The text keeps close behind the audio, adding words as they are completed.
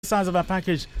Sides of our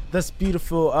package this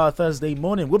beautiful Thursday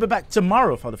morning. We'll be back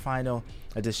tomorrow for the final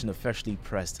edition of Freshly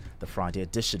Pressed, the Friday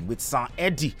edition with Sir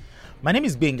Eddie. My name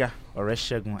is Benga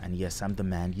Oreshegun, and yes, I'm the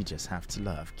man you just have to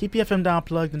love. Keep your FM dial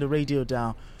plugged and the radio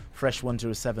dial, Fresh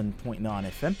 107.9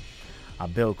 FM.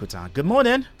 Abeokuta. Good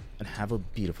morning and have a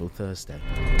beautiful Thursday.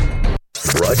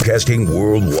 Broadcasting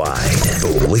worldwide,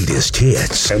 the latest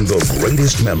hits and the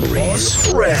greatest memories.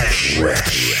 Fresh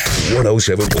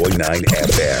 107.9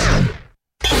 FM.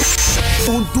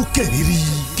 Ó ń dún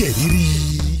kẹ̀rìírí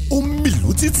ó ń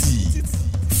mìlú títì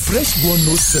Fresh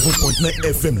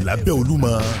 107.9 FM lábẹ́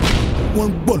Olúmọ wọ́n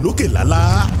ń gbọ́ lókè lálá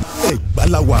Ẹ̀gbá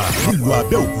la wà nílùú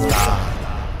Abẹ́òkúta.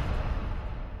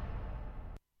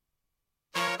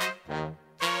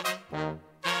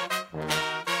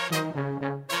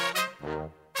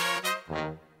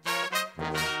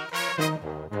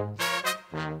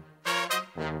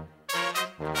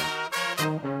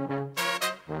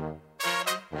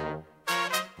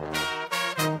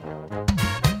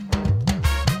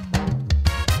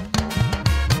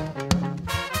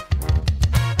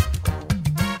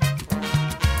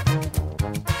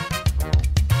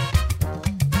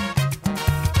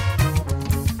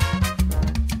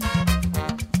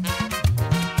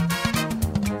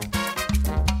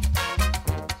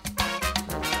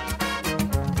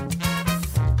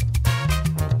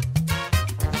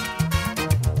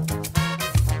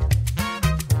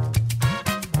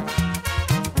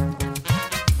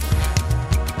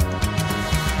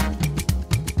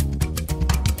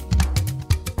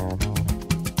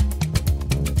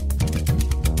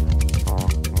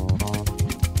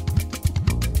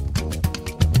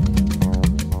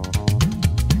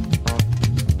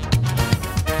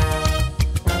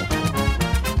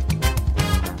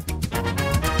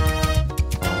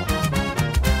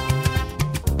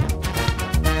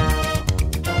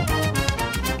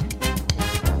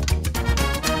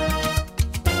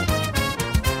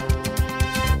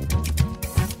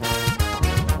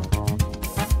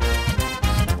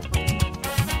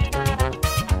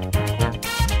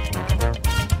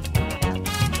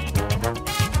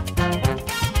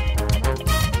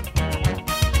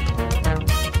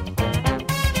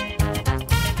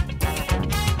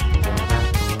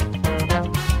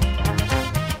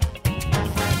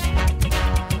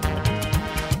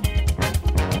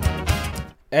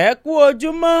 Ẹ kú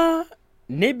ojúmọ́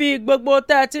níbi gbogbo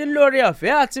tá a ti ń lórí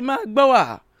ọ̀fẹ́ àti máa gbọ́ wá.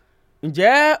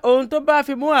 Ǹjẹ́ ohun tó bá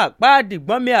fi mú àpá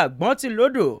àdìgbọ́n mi àgbọ́n ti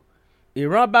lódò,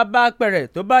 ìran bàbá apẹ̀rẹ̀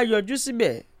tó bá yọjú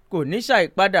síbẹ̀ kò ní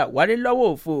ṣàìpadà wálé lọ́wọ́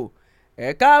òfo. Ẹ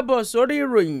káàbọ̀ sórí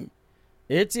ìròyìn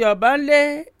etí ọba ńlé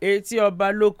etí ọba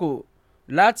lóko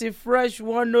láti Fresh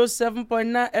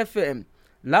 107.9 FM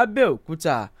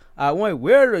lábẹ́òkúta. Àwọn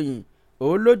ìwé ìròyìn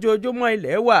olójoojúmọ́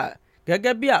ilẹ̀ wà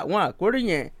gẹ́gẹ́ bí àwọn àkórí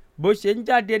yẹn bó ṣe ń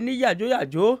jáde ní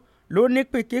yàjóyàjó ló ní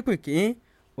pìnkínpìnkín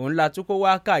òun la tún kó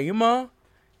wá ká yín mọ́.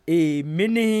 Èmi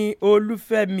ní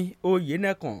Olúfẹ́mi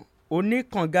Oyènẹ́kan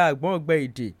oníkànga àgbọ̀n ọgbẹ́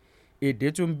èdè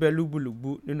tún ń bẹ lúgbúlùgbú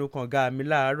nínú kànga mi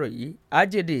láàárọ̀ yìí.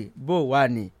 Ájèdè bó wà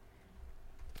ní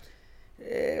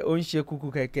ó ń ṣe kúkú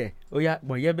kẹ̀kẹ́ ó yá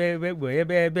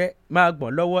gbọ̀nyẹ́bẹ́ẹ́bẹ́ máa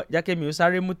gbọ̀n lọ́wọ́ jákèmí ó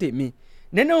sáré mú tèmi.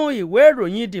 Nínú ìwé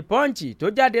ìròyìn The Punch tó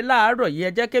jáde láàárọ̀ yìí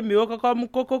ẹ jẹ́ kémi ó kọ́kọ́ mú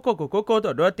kókó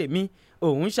tọ̀dọ̀ tèmi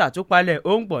òun ṣàtúpalẹ̀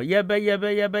ó ń gbọ̀n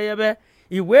yẹ́bẹ́yẹ́bẹ́.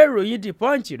 Ìwé ìròyìn The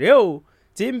Punch rèé o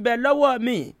tí ń bẹ lọ́wọ́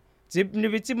mi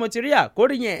níbi tí mo ti rí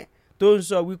àkórí yẹn tó ń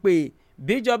sọ wípé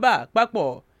bíjọba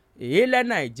àpapọ̀ ilẹ̀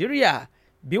Nàìjíríà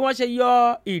bí wọ́n ṣe yọ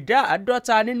ìdá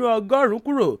 50 nínú 100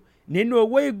 kúrò nínú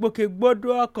owó ìgbòkègbodò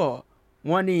ọkọ̀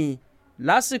wọn ni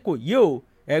lásìkò yìí o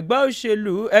ẹgbẹ́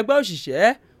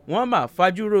òṣìṣẹ́ wọ́n máa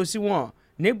fajúro sí wọn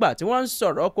nígbà tí wọ́n ń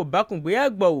sọ̀rọ̀ kò bákùngbé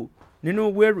ẹ̀gbọ́ ò nínú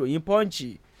ìwé ìròyìn Punch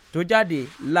tó jáde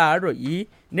láàárọ̀ yìí.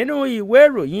 Nínú ìwé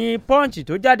ìròyìn Punch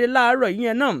tó jáde láàárọ̀ yìí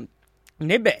yẹn náà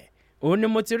níbẹ̀ òun ni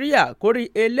mo ti rí àkórí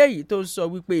eléyìí tó ń sọ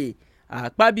wípé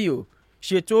Àpábíò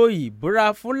ṣètò ìbúra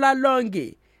fún Lálọ́ǹgè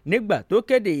nígbà tó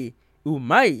kéde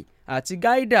Umahi àti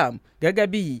Gaidam gẹ́gẹ́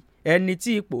bí ẹni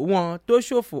tí ipò wọn tó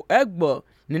ṣòfò ẹ̀gbọ́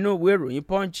nínú ìwé ìròyìn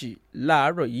Punch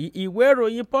láàárọ̀ yìí. Ìwé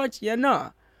ìròyìn Punch yẹn náà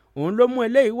òun ló mú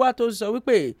eléyìí wá tó sọ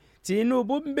wípé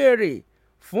Tinubu ń béèrè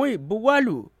fún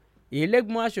ìbuwọ́lù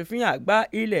ìlẹ́gbọ̀n aṣòfin àgbà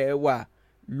ilẹ̀ wa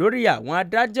lórí àwọn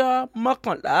adájọ́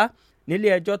 11 nílé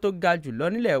ẹjọ́ tó ga jùlọ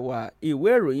nílẹ̀ wa. Ìwé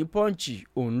ìròyìn Punch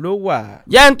òun ló wà.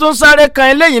 jẹ́ ń tún sáré kan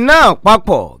eléyìí náà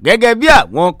papọ̀ gẹ́gẹ́ bí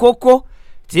àwọn kókó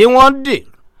tí wọ́n dè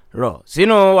rọ̀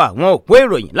sínú àwọn òpó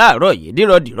ìròyìn láàárọ̀ yìí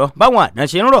dírọ̀dírọ̀ báwọn àná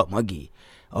ṣe ń rọ̀ mọ́gì.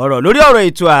 Ọ̀rọ̀ lórí ọ̀rọ̀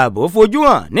ètò ààbò fojú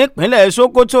hàn nípínlẹ̀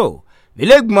Sokoto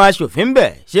ìlẹ́gbọ̀n aṣòfin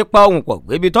bẹ̀ ṣe pa ohun pọ̀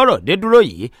gbébi tọ́rọ̀ dé dúró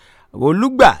yìí.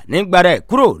 Olùgbà nígbàrà ẹ̀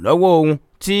kúrò lọ́wọ́ ohun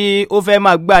tí ó fẹ́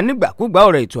máa gbà nígbàkúgbà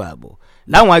ọ̀rọ̀ ètò ààbò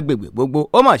láwọn agbègbè gbogbo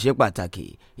ó mà ṣe pàtàkì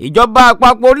ìjọba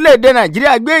àpapọ̀ orílẹ̀-èdè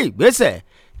nàìjíríà gbé ìgbésẹ̀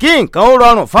kí nǹkan ó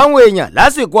rọrùn fáwọn èèyàn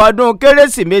lásìkò ọdún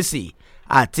kérésìmesì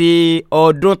àti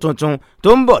ọdún tuntun tó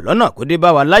ń bọ̀ lọ́nà kó dé bá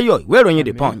wa láyọ̀. ìwé ìròyìn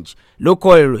the punch ló kọ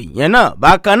ìròyìn yẹn náà.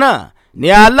 bákan náà ni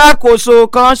alákòóso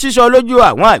kan ṣíṣọ lójú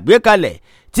àwọn àgbékalẹ̀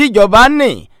tíjọba ní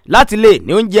láti lè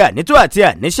ní oúnjẹ ànító àti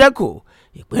àníṣẹ́kù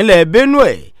ìpínlẹ̀ benue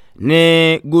ní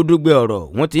gúdúgbẹ ọ̀rọ̀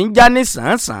òun ti ń já ní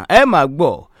sàn-án ẹ máa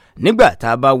gbọ́ nígbà tá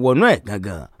a bá wọnú ẹ̀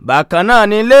gangan. bákan náà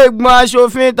ni ilé ìgbìmọ̀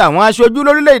aṣòfin tàwọn aṣojú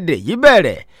lórílẹ̀‐èdè yìí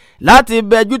bẹ̀rẹ̀ láti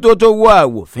bẹjú tó wo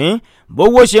àwòfín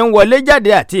bówó ṣe ń wọlé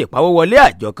jáde àti ìpawówọlé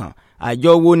àjọ kan.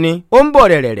 àjọ wo ni ó ń bọ̀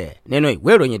rẹ̀rẹ̀rẹ̀ nínú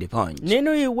ìwé ìròyìn the punch.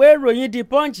 nínú ìwé ìròyìn the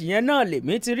punch yẹn náà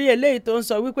lèmi ti rí eléyìí tó ń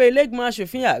sọ wípé ilé ìgbìmọ̀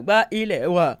aṣòfin àgbà ilé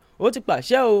wa ó ti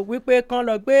pàṣẹ o wípé kán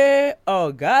lọ gbé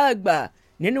ọ̀gá àgbà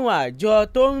nínú àjọ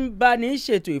tó ń bá ní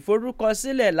ṣètò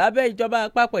ìforúkọsílẹ̀ lábẹ́ ìjọba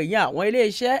àpapọ̀ ìyẹn àwọn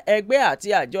iléeṣẹ́ ẹgbẹ́ àti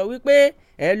àjọ wípé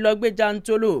ẹ lọ gbé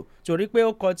jantolo torí pé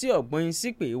ó kọ tí ọ̀gbọ́n yín sí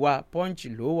pé wa punch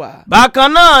ló wà.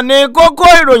 bákan náà ni kókó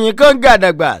ìròyìn kan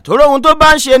gàdàgbà tó róhun tó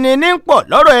bá ń ṣe ni ní pọ̀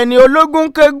lọ́rọ̀ ẹni ológun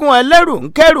kégún ẹlẹ́rù ń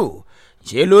kẹ́rù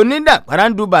ṣe ló ní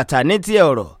dàgbàràǹdù bàtà ní tiẹ̀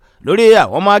ọ̀rọ̀ lórí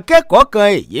àwọn ọmọ akẹ́kọ̀ọ́ kan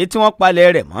èyí tí wọ́n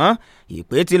palẹ̀ rẹ̀ mọ́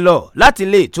ìpè ti lọ láti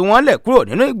lè tú wọn lẹ̀ kúrò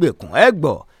nínú ìgbèkùn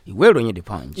ẹgbọ̀. ìwé ìròyìn the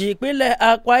punch. ìpínlẹ̀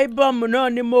Akwa Ibom náà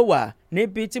ni mo wà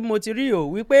níbi tí mo ti rí o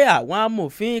wípé àwọn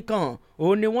amòfin kan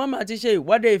òun ni wọ́n máa ti ṣe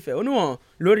ìwọ́de ìfẹ̀hónúhàn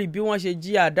lórí bí wọ́n ṣe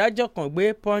jí adájọ́ kan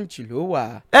gbé punch ló wà.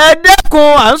 ẹ dẹ́kun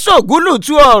à ń sògúlù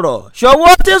tú ọ̀rọ̀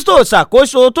ṣọwọ́ tẹ́sítò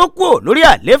ṣàkóso tó kù lórí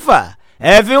àléfà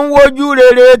ẹ fi ń wojú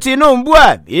rere Tinubu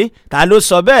àbí ta ló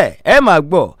sọ bẹ́ẹ̀ ẹ máa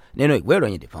gbọ́ nínú ìwé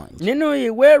ìròyìn the punch. nínú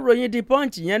ìwé ìròyìn the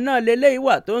punch yẹn náà lélẹ́yìí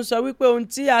wà tó ń sọ wípé ohun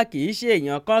tí a kì í ṣe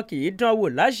èèyàn kan kì í dánwò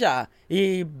láṣà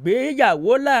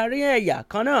ìgbéyàwó láàrin ẹ̀yà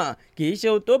kan náà kì í ṣe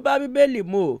ohun tó bá bíbélì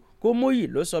mu kó mú yìí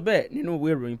ló sọ bẹ́ẹ̀ nínú ìwé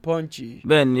ìròyìn punch.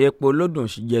 bẹ́ẹ̀ ni epo lódùn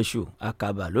sí jẹ́sù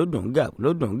àkàbà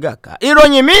lódùn gàkà.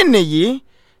 ìròyìn míì nìyí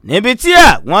níbi tí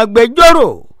àwọn agbẹjọ́rò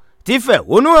ti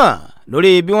fẹ̀hónú hàn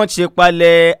lórí bí wọ́n ti ṣe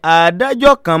palẹ̀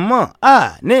adájọ́ kan mọ́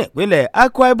ní ìpínlẹ̀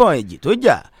Akwa Ibom èjì tó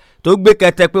jà tó gbé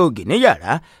kẹtẹpẹ ògì ní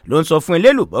yàrá ló ń sọ fún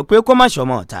elélùbọ́ pé kó má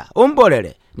ṣọmọ ọ̀tá ó ń bọ̀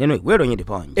rẹ̀rẹ̀ nínú ìwé ìròyìn the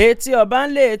punch. etí ọba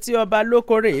ń lé etí ọba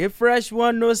lókòrè fresh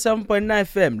 107.9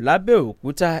 FM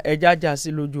lábẹ́òkúta ẹja já sí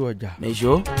lójú ọjà.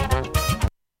 nìṣó.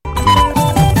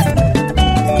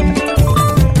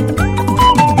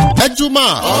 ẹjúmọ́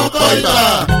ọkọ̀ ibà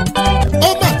ó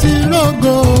mà ti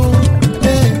rògo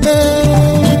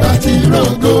ibà ti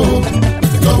rògo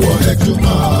lọ́wọ́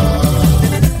ẹjúmọ́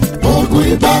oògùn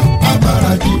ibà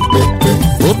amárajì pépé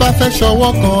ó bá fẹ́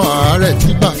ṣọwọ́ kan àárẹ̀ tí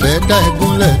bá fẹ́ dá ẹ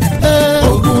gúnlẹ̀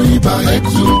oògùn ibà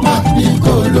ẹjúmọ́ ní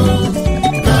kòló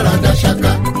dáradá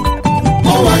ṣáká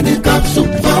ó wà ní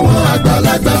capsule fáwọn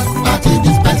àgbàlagbà àti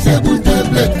dispensable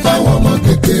tablet fáwọn ọmọ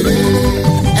kékeré.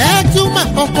 ẹjúmọ́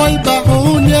ọkọ̀ ibà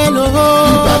òun ni ẹ lò ó.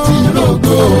 ibà ti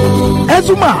rògo.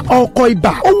 Ezuma ọkọ̀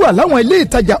ibà ó wà láwọn ilé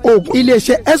ìtajà oògùn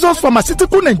iléeṣẹ́ Ezos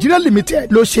Pharmaceutical Nigeria Limited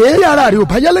ló ṣe é. bí ara rẹ̀ ò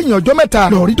bá yá lẹ́yìn ọjọ́ mẹ́ta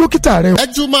lọ rí dókítà rẹ̀.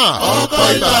 ẹjúmọ́ ọkọ̀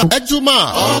ibà ẹjúmọ́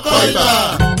ọkọ̀ ibà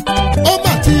ó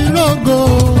mà ti rògo.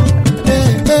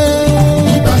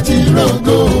 ibà ti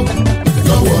rògo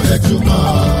lọ́wọ́ ẹjúmọ́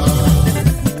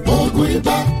oògùn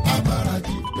ibà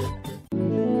amárajì pépé.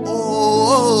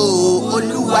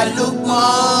 Olúwa ló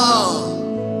gbọ́n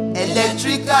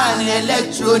electrical and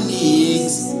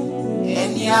electronics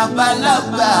ẹni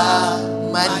abálábà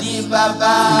máa ní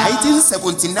bàbá.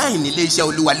 1979 iléeṣẹ́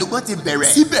Olúwalógbọ́n ti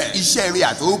bẹ̀rẹ̀. síbẹ̀ iṣẹ́ rẹ̀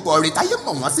àtòwòpọ̀ rẹ̀ táyé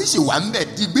mọ̀ wọ́n sì ṣe wà ń bẹ̀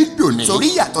digbí dòní. torí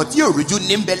yàtọ̀ tí òrùjú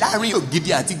ní ń bẹ láàrin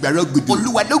ògidì àti gbẹ̀rọ gbùdù.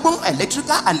 Olúwalógbọ́n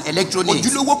electrical and electronics.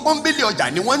 ojúlówó pọ́nbélé ọjà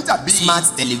ni wọ́n ń tà bí. smart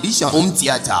television, home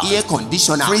theatre, air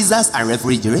conditioner, freezers and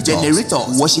refrigerators, generators,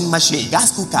 washing machine,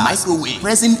 gas cooker, microwave,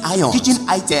 pressing iron, kitchen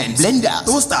items, blender,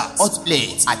 toaster, hot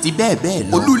plate àti bẹ́ẹ̀ bẹ́ẹ̀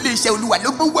lọ. olú iléeṣẹ́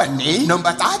Olúwalógbọ́n wà ní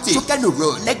nọ́mbà 30 Sokeno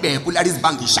road lẹ́gbẹ̀ẹ́ Polaris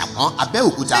bank Ìṣàpọ̀n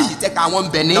Abẹ́òkúta. èyí tẹ́ka wọn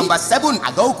bẹ ní nọ́mbà 7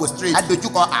 Àgọ́òkò street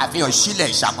adójúkọ àfihàn sílẹ̀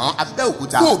Ìṣàpọ̀n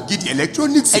Abẹ́òkúta. fún ògidì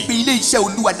electronics ẹgbẹ́ ilé iṣẹ́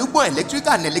Olúwalógbọ́n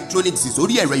electrical and electronics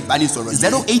sórí ẹ̀rọ ìbánisọ̀rọ̀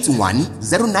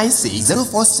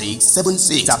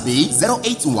 081-096-04676 tàbí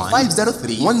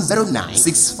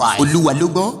 081-503-10965.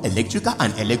 Olúwalógbọ́n electrical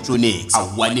and electronics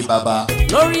àwa ní bàbá.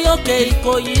 lórí òkè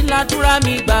Ìkòyí ládùúrà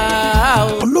mi gbà ó.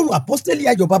 Ọlọ́run apọ́sítẹ́lì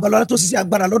Ayọ̀ Babalọ́lá tó ṣiṣẹ́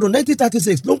agbára lọ́dún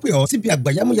 1936 ló ń pè ọ́ síbi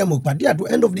àgbàyàmúyàmù ìpàdé àdó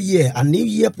end of the year and new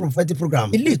year prophetic program program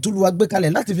ilé ìtúlùwà gbé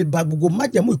kalẹ̀ láti fi ba gbogbo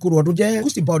májẹ̀mú ìkorò ọdún jẹ́ kó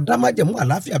sì bá ọ̀dá májẹ̀mú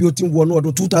àlàáfíà bí ó ti ń wọnú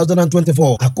ọdún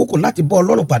 2024 àkókò láti bọ́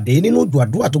ọlọ́run pàdé nínú òjò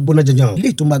àdúrà tó gbóná janjan ilé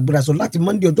ìtumọ̀ agbéraṣọ láti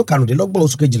monday ọjọ́ karùndínlọ́gbọ̀n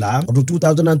oṣù kejìlá ọdún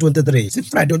 2023 sí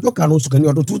friday ọjọ́ karùn-ún oṣù kẹ́ni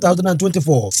ọdún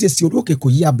 2024 CAC orí òkè kò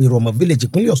yí abèrè ọmọ village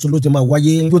ìpínlẹ̀ ọ̀ṣun ló ti máa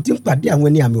wáyé bí ó ti ń pàdé àwọn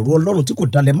ẹni àmì òru ọlọ́run tí kò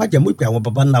dalẹ̀ májẹ̀mú ìpè àwọn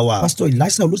baba ńlá wa pásítọ̀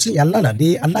ìlàsà olùsèyà alálàdé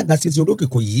alága CAC orí òkè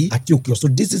kò yí àti òkè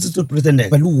ọ̀ṣun DCC president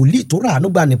pẹ̀lú wòlíì tó rà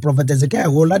ànúgbà ní prophet ezekiel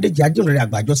ọládèjì ajínrere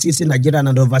àgbàjọ CAC Nigeria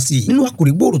and overseas nínú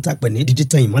àkòrí gbòòrò ta pẹ̀ ní dídí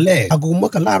tan ìmọ́lẹ̀ aago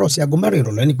mọ́kànlá àárọ̀ sí aago mẹ́rin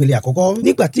ìrọ̀lẹ́ nípele àkọ́kọ́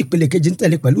nígbà tí ìpele kejì ń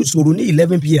tẹ̀lé pẹ̀lú ìṣòro ní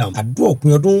 11 pm àdúrà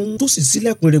òpin ọdún tó sì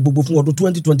sílẹ̀kùn rere gbogbo fún ọdún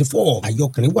 2024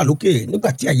 ayọkùnrin wà lókè nígbà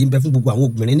tí àyè ń bẹ fún gbogbo àwọn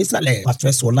obìnrin nísàlẹ̀ pásítọ̀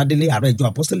ẹ̀sọ́ ọládélé ààrẹ ìjọ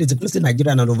apostolic Christ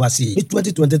Nigeria and overseas ní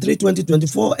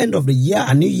 2023-2024 end of the year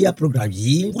and new year program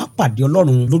yìí wá pàdé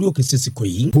ọlọ́run lórí òkè sísìkò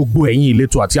yìí. gbogbo ẹ̀yin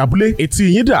ìletò àti abúlé etí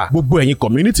yín dà gbogbo ẹ̀yin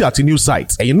community àti new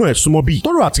site ẹ̀yin náà ẹ̀ súnmọ́ bí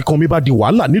tọ́rọ̀ àti kan mi bá di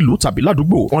wàhálà nílùú tàbí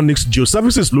ládùúgbò Onyx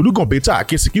Geoservices lolúgàn bẹ́tà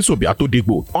késìkísòbí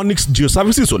àtòdégbò Onyx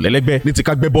Geoservices ò lẹ́lẹ́gbẹ́ ní ti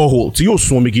ká gbẹ́ borehole tí yóò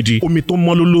sun omi gidi omi tó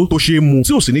mọ́ lóló tó ṣe é mu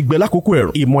tí ò sì ní gbẹ lákòókò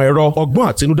ẹ̀rùn ìmọ̀ ẹ̀rọ ọgbọ́n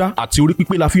àtinúdá àti orí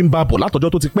pípé la fi ń bá bọ̀ látọjọ́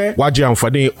tó ti pẹ́ wá jẹ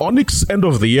àǹfààní Onyx end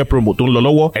of the year promo tó ń lọ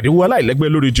lọ́wọ́ ẹ̀dínwó aláìlẹ́gbẹ́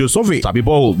lórí geosurvey tàbí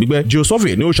borehole gbígbẹ́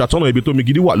geosurvey ni ó ṣàtọ́nà ibi tó mi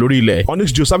gidi wà lórí ilẹ̀ Onyx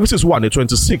Geoservices wà ní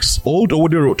 26 Old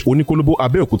Owode Road Oníkólóbó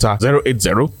Abẹ́òkúta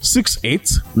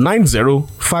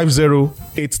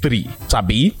 08068905083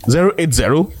 tàbí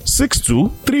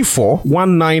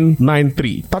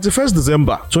 08062341993 31st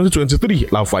December 2023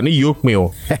 làǹfààní yìí ó pin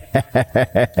o.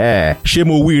 ṣé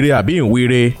mo wíire àbí ń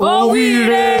wíire. ó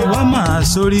wíire. wọ́n máa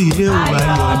sórí ilé òwò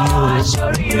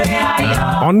ayọ̀ ni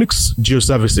o. Onyx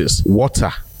Geoservices,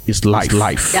 water is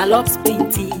life. Gallop's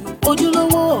painting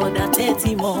ojúlówó ọ̀dà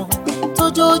tẹ́tí mọ́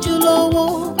tójójúlówó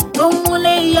tó ń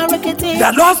múlẹ̀ iyọ̀ rẹ̀kẹ̀tẹ̀.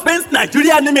 Gallop's Paints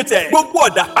Nigeria Limited gbogbo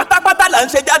ọ̀dà pátápátá là ń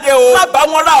ṣe jáde o. má bá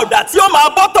wọn ra ọ̀dà tí ó máa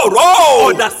bọ́ tòró.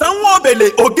 ọ̀dà sanwó òbèlè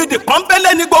ògidì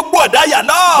pọ́npẹ́lẹ́ ní gbogbo ọ̀dà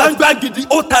Gallop's. gbangba gidi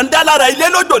ó tàn dá lára ilé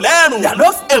lójó lẹ́rùn.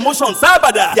 Gallop's Emotion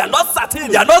sábàdà. Gallop's Satin.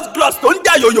 Gallop's Gloss tó ń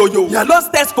jà yòyòyò. Gallop's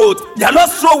Test Coat.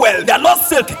 Gallop's Trowel. Gallop's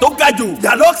Silk tó ga jù.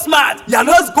 Gallop's Smart.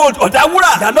 Gallop's Gold ọ̀dà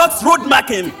wúrà. Gallop's Road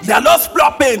Marking. Gallop's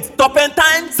Floor Paint.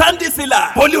 Turpentine. Sandy Sealer.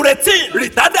 Polyurethane.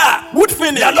 Retarder. Wood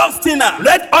Finish. Gallop's Thinner.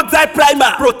 Red Oxide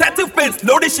Primer. Protective paint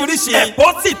lóríṣiríṣi.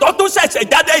 ẹ̀pọ́ sì tó tún ṣẹ̀ṣẹ̀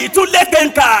jáde yìí tún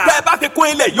lékenka. bẹ́ẹ̀ bá fi kún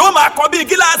ilẹ̀ yóò máa kọ́ bí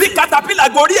gíláàsì. bí katapila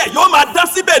gorí ẹ̀ yóò máa dán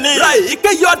síbẹ̀ ni. ra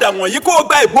èyíkéyìí ọ̀dà wọ̀nyí kó o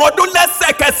gba ìbọn ọdún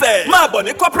lẹ́sẹ̀kẹsẹ̀. máa bọ̀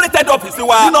ní corporate office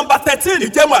wa. ní nọ́mbà 13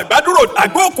 ìjẹ̀mú àgbàdo road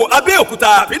àgókò abẹ́òkúta.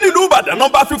 àbí nílùú ìbàdàn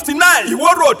nọ́mbà 59 ìwó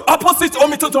road opposite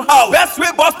omi tuntun house best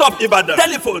way bus stop ìbàdàn.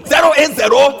 telephone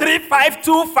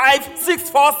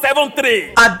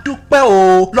 08035256473. a dúpẹ́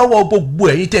o lọ́wọ́ gbogbo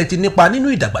ẹ̀yin tẹ́ ti nípa nínú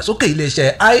ìdàgbàsókè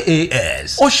iléeṣẹ́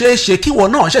IAS. ó ṣeé ṣe kí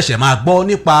wọn náà ṣẹ̀ṣẹ̀ máa gbọ́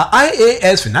nípa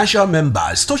IAS financial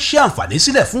members tó ṣe àǹfààní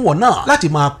sílẹ̀ fún wọn náà láti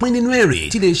máa pín nínú èrè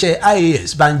tí iléeṣẹ́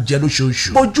IAS bá ń jẹ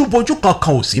lóṣooṣù. bójúbójú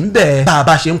kankan ò sí ń bẹ̀. bá a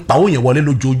bá ṣe ń pawó yẹn wọlé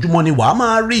lójoojúmọ́ ni wàá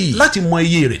máa rí láti mọ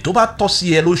iye èrè tó bá tọ́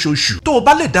sí ẹ lóṣooṣù. tó o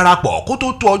bá lè darapọ̀ kó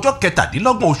tó tó ọjọ́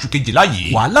kẹtàdínlọ́gbọ̀n oṣù kejìlá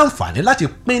yìí wàá láǹfààní láti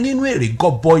pín nínú èrè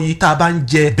gọbọi tá a bá ń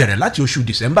jẹ bẹ̀rẹ̀ láti oṣù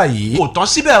December yìí. kò tán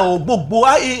síbẹ̀ o gbogbo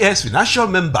IAS financial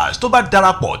members tó bá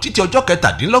darapọ̀ títí ọjọ́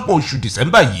kẹtàdínlọ́gbọ̀n oṣù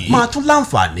December yìí máa tún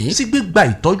láǹfààní sí gbígba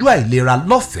ìtọ́jú àìlera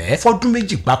lọ́fẹ̀ẹ́ fọ́dún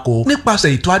méjì gbáko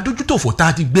nípasẹ̀ ètò adójútòfò tá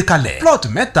a ti gbé kalẹ̀. plot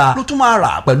mẹ́ta ló tún máa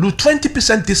rà pẹ̀lú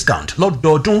 20% discount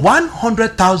lọ́dọọdún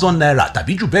 100,000 naira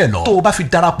tàbí jù bẹ́ẹ̀ lọ. tó o bá fi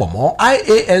darapọ̀ mọ́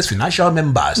IAS financial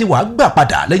members ni wàá gbà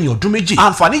padà lẹ́yìn ọdún méjì.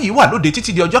 àǹfààní yìí wà lóde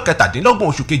títí di ọjọ́ kẹtàdínlọ́gbọ̀n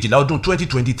oṣù kejìlá ọdún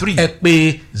 2023. ẹ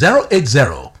pè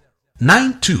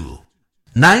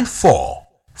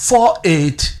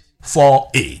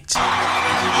 08092944848.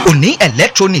 Òní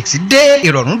electronics dé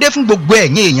ìrọ̀rùn dé fún gbogbo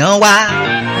ẹ̀yin èèyàn wa.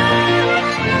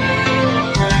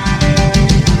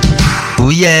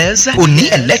 Yes, Òní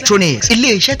Electronics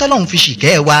ilé-iṣẹ́ tọ́lọ́run fi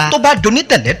ṣìkẹ́ wa tó bá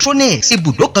donate electronics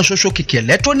ibùdó kan ṣoṣo kìkì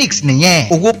electronics nìyẹn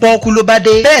owó pọ́ọ́kú ló bá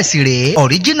dé bẹ́ẹ̀ sì rèé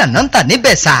original náà ń tà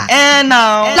níbẹ̀ sà.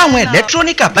 láwọn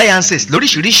electronic appliances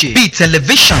lóríṣiríṣi bíi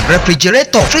television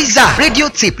refrigerator freezer radio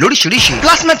tape lóríṣiríṣi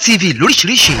plasma tv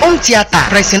lóríṣiríṣi home theatre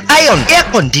pressing iron air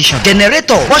condition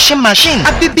generator washing machine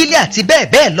abibili àti bẹ́ẹ̀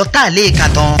bẹ́ẹ̀ lọ tá a lè kà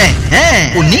tán.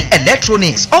 Òní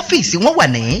Electronics ọ́fíìsì wọn wà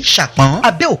ní Ṣàpọ́n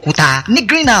Abẹ́òkúta ní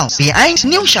greenhouse behind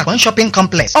New Ṣàpọ́n shopping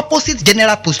complex opposite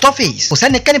General Post Office. Kò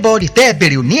sẹ́nikẹ́ni bọ́ọ̀dì tẹ́ ẹ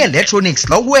bèrè Òní Electronics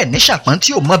lọ́wọ́ ẹ̀ ní Ṣàpọ́n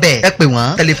tí ò mọ̀ bẹ́ẹ̀. Ẹ pè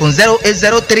wọ́n telephone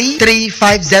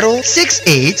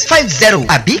 08033506850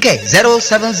 àbíkẹ́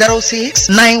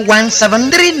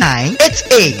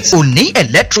 0706917398. Òní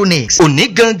Electronics òní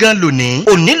gangan lónìí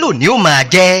òní lónìí ó máa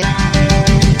jẹ́.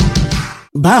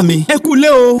 bá mi ẹ kú lé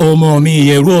o. ọmọ mi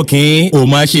ìyẹ̀rú òkín ò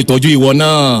máa ṣètọ́jú ìwọ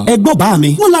náà. ẹ gbọ́ bá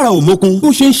mi wọ́n lára ò mókun. ó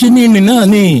ṣe ń ṣe ní ìrìn náà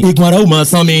ni igun ara ò máa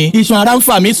san mi iṣan ara ń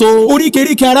fà mí so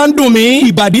oríkèéríkèé ara ń dùn mí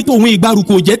ìbàdí tòun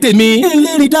ìgbàrúkọ jẹ́ tèmi.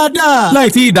 ẹlẹ́rìí dáadáa láì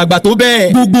tí ìdàgbà tó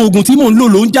bẹ́ẹ̀. gbogbo oògùn tí mò ń lò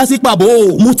ló ń já sí pàbó.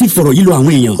 mo ti fọ̀rọ̀ yìí lọ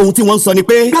àwọn èèyàn ohun tí wọ́n ń sọ ni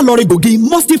pé kálọ̀rì gbòógì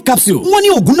mustif capsule wọ́n ní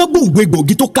ògùn náà gbòǹgbò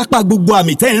egbòogi tó kápá gbogbo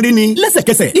àmì tẹ́ ń rí ni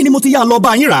lẹ́sẹ̀kẹsẹ̀ ni mo ti yá lọ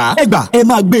bá yín rà á. ẹ gbà ẹ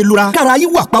máa gbé e lura kára yín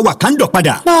wà pa wà kándọ̀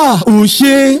padà. ò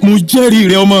ṣe mo jẹ́rìí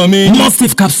rẹ ọmọ mi.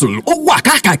 mustif capsule ó wà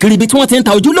káàkiri ibi tí wọ́n ti ń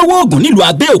ta ojúlówó oògùn nílùú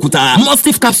Abẹ́òkúta.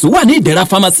 mustif capsule wà ní ìdẹ̀ra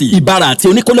pharmacy ìbàrà àti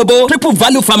oníkólóbó triple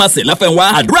value pharmacy láfẹnwá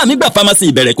àdúrà mígbà pharmacy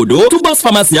ìbẹ̀rẹ̀kòdó tubos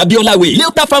pharmacy abiola way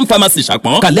leota farm pharmacy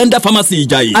ṣàpọ̀n calendar pharmacy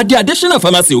ìjàyè adi additional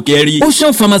pharmacy òkèèrè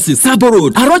ocean pharmacy sabo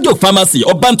road arọ́jọ pharmacy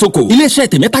ọbántoko iléeṣẹ́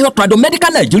tèmítáyọ̀ trado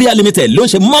medical nigeria limited ló ń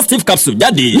ṣe mustif capsule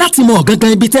jáde. láti mọ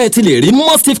gangan ibi tẹ́ ẹ ti lè rí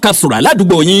mustif capsule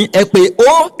aládùúgbò yín ẹ pè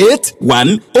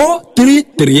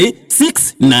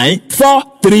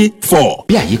 08103369434.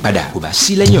 bí àyípadà kò bá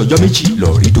sí lẹ́yìn ọjọ́ méjì lọ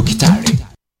rí dókítà rẹ̀.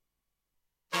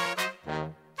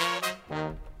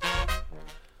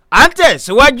 à ń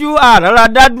tẹ̀síwájú àràrà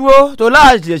dádúró tó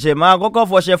láti ṣẹ̀ṣẹ̀ máa kọ́kọ́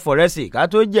fọṣẹ fọ̀rẹ́sì ká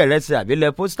tó jẹ̀rẹ́sì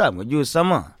àbílẹ̀ pósítà mójú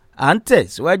sánmọ̀ à ń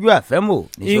tẹ̀síwájú àfẹ́mò.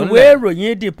 ìwé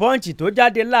ìròyìn The Punch tó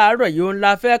jáde láàárọ̀ yìí òun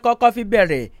la fẹ́ kọ́kọ́ fi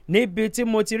bẹ̀rẹ̀ níbi tí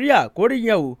mo ti rí àkórí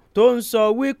yẹn o tó ń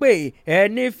sọ wípé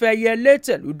ẹni fẹyẹ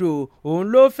létẹ̀lúdò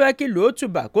òun ló fẹ́ kí ló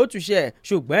tùbà kó túṣẹ̀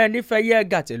ṣùgbọ́n ẹni fẹyẹ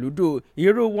gàtẹ̀lúdò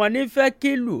irú wọn ní fẹ́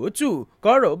kí ló tù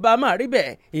kọ́rọ̀ bá má rí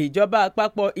bẹ́ẹ̀. ìjọba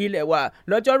àpapọ̀ ilẹ̀ wa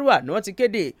lọ́jọ́rú àná ti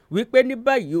kéde wípé ní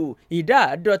báyìí o ìdá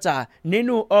 50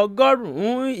 nínú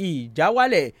 100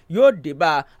 ìjáwálẹ̀ yóò dé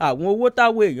bá àwọn owó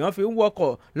táwọn èèyàn fi ń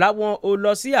wọkọ̀ láwọn ó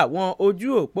lọ sí àwọn ojú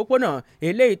òpópónà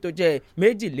eléyìí tó jẹ́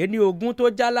 22 tó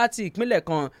já láti ìpínlẹ̀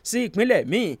kan sí ìpínlẹ̀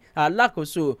míì.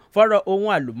 alákòóso fọ́rọ̀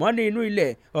ohun àlùmọ́ọ́nì inú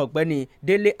ilẹ̀ ọ̀gbẹ́ni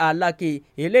Délé Aláké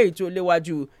eléyìí tó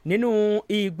léwájú nínú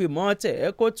ìgbìmọ̀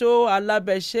tẹ̀ẹ́kótó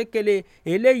alábẹ́sẹ́kẹ́lẹ́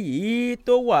eléyìí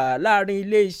tó wà láàrin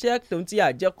ilé-iṣẹ́ tó ń ti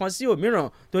àjẹ kan sí òmíràn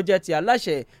tó jẹ́ ti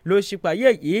aláṣẹ ló ṣípayé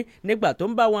yìí nígbà tó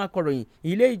ń bá wọn akọ̀ròyìn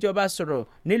ilé ìjọba sọ̀rọ̀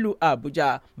nílùú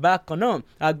Àbújá. bákan náà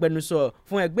agbẹnusọ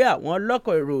fún ẹgbẹ́ àwọn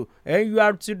ọlọ́kọ̀ èrò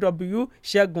NURTW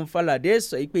Ṣẹ́gun Falade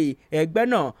sọ pé ẹgbẹ́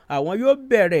náà àwọn yóò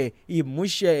bẹ̀rẹ̀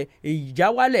ìmúṣẹ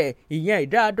ìjáwálẹ̀ ìyẹn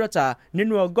ìdá 50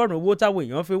 nínú 100 owó táwọn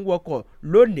èèyàn fi ń wọkọ̀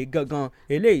lónìí gangan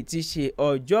eléyìí ti ṣe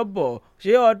ọjọ́bọ̀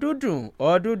ṣé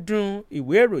ọdún dùn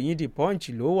ìwé ìròyìn The Punch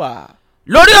ló wà.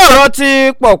 lórí ọ̀rọ̀ tí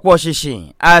pọ̀pọ̀ ṣìnṣìn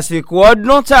àsìkò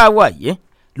ọdún tá a wà yìí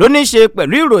ló ní í ṣe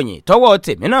pẹ̀lú ìròyìn tọwọ́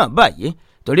tèmi náà báyìí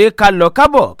torí ká lọ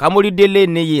kábọ̀ ká mórí délé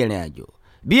níyì ìrìn àjò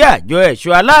bí àjọ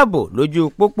ẹ̀ṣọ́ aláàbò lójú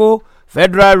pópó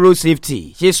Federal Road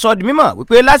Safety ṣe sọ di mímọ̀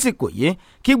wípé lásìkò yìí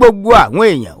kí gbogbo àwọn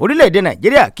èèyàn orílẹ̀-èdè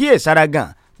Nàìjíríà kíyèsára gan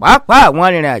pàápàá àwọn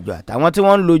arìnrìn àjò àtàwọn tí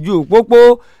wọ́n ń lójú pópó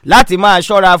láti máa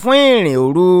ṣọ́ra fún ìrìn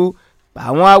òru.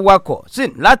 àwọn awakọ̀ sì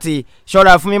láti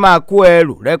ṣọ́ra fún mímáa kó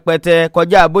ẹrù rẹpẹtẹ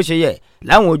kọjá bó ṣe yẹ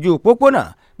láwọn ojú pópónà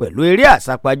pẹ̀lú eré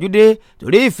àsápajúdé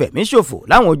torí ìfẹ̀míṣòfò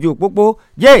láwọn ojú pópó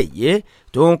jẹ́ èyí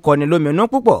tó ń kọni lóminú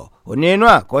púpọ̀ onínú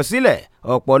àkọsílẹ̀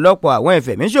ọ̀pọ̀lọpọ̀ àwọn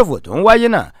ìfẹ̀míṣòfò tó ń wáyé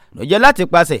náà ló jẹ́ láti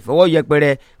pàṣẹ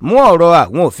ìfọwọ́yẹpẹrẹ mú ọ̀rọ̀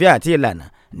àwọn òfin àti ìlànà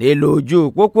nílò ojú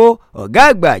pópó. ọ̀gá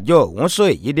àgbà àjọ ọ̀hún sọ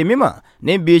èyí di mímọ̀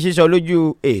níbi sísọ lójú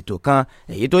ètò kan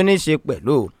èyí tó ní í ṣe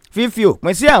pẹ̀lú fífi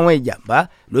òpin sí àwọn ìjàmbá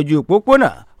lójú pópónà.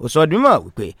 ó sọ di mímọ̀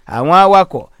wípé àwọn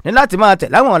awakọ̀ ní láti máa tẹ̀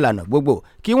láwọn ìlànà gbogbo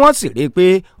kí wọ́n sì rí i pé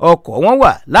ọkọ̀ wọn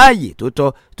wà láàyè tó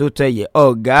tọ́ tó tẹ̀yẹ.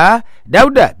 ọ̀gá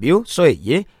Dáúdà Bíó sọ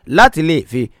èyí láti lè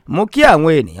fi mú kí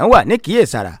àwọn ènìyàn wà ní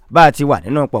kíyèsára bá a ti wà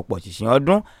nínú pọ̀pọ̀ ṣìnṣìn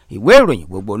ọdún. ìwé ìròyìn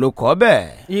gbogbo ló kọ bẹ́ẹ̀.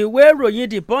 ìwé ìròyìn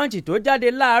The Punch tó jáde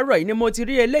láàárọ̀ yìí ni mo ti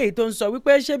rí eléyìí tó ń sọ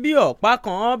wípé ṣé bí ọ̀pá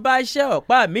kan bá ṣẹ́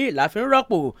ọ̀pá míì la fi ń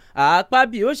rọ́pò. àpá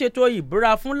bí ó ṣètò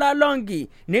ìbúra fún Lálọ́ǹgì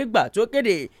nígbà tó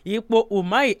kéde ipò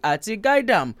Umahi àti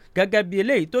Gaidam gẹ́gẹ́ bí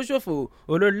eléyìí tó ṣòfò.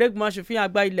 olólùgbọ́n aṣòfin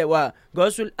àgbà ilẹ̀ wa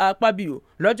Godswill Akpabio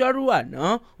lọ́jọ́rú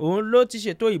àná òun ló ti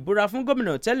ṣètò ìbúra fún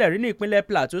gómìnà tẹ́lẹ̀ rí ní ìpínlẹ̀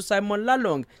Plateau Simon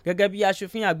Lalong gẹ́gẹ́ bí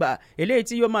aṣòfin àgbà eléyìí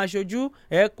tí yóò máa ṣojú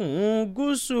ẹkùn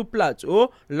gúúsù Plateau.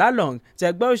 Lalong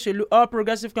tẹgbẹ́ òṣèlú All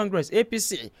Progressives Congress APC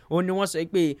òun ni wọ́n sọ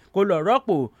pé kó lọ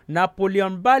rọ́pò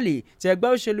Napoleon Bali tẹgbẹ́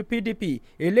òṣèlú PDP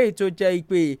eléyìí tó jẹ́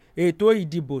ìpè ètò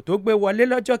ìdìbò tó gbé wọlé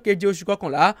lọ́jọ́ keje oṣù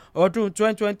kọkànlá ọdún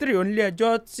 2023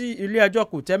 onílé-ẹjọ́ tí ilé-ẹjọ́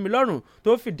kò tẹ́mi lọ́rùn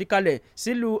tó fìdí kalẹ̀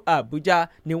sílùú Àbújá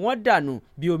ni wọ́n dànù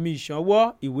bí omi ìṣanwọ́.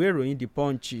 ìwé ìròyìn The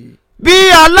Punch. bí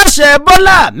aláṣẹ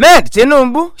Bọ́lá Ahmed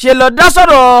Tinubu ṣe lọ dá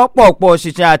sọ̀rọ̀ pọ̀pọ̀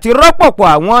ṣìṣìn àti rọ́pọ̀pọ̀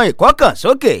àwọn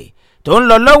ìkọ́kànsókè tó ń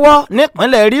lọ lọ́wọ́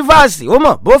nípínlẹ̀ Rivers ó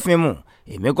mọ̀ bófin mu.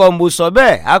 èmi kọ́ mo sọ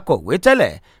bẹ́ẹ̀ akọ̀wé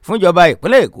tẹ́lẹ̀ fúnjọba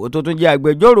ìpínlẹ̀ Èkó tó tún jẹ́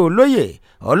agbẹjọ́rò olóyè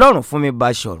Ọlọ́runfúnmi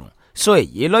Báṣọ̀run sọ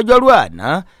èyí lọ́jọ́rú àná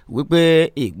wípé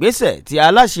ìgbésẹ̀ tí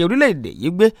aláṣẹ orílẹ̀-èdè yìí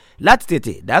gbé láti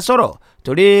tètè dá sọ̀rọ̀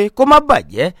torí kó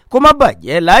má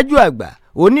bàjẹ́ láájú àgbà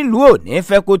onílùú ò ní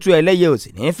fẹ́ kó tú ẹlẹ́yẹ ò sì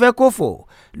ní fẹ́ kó fò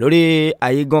lórí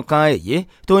àyígan kan èyí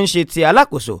tó ń ṣe ti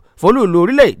alákòóso fólúùlù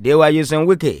orílẹ̀-èdè wa Nyesom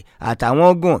Wike àtàwọn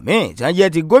ogun míì tí wọ́n jẹ́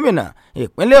ti gómìnà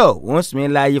ìpínlẹ̀ ọ̀hún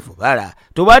Similayi Fubara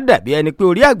tó bá dàbí ẹni pé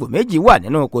orí àgbò méjì wà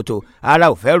nínú kòtò ara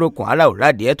ò fẹ́ rokùn ara ò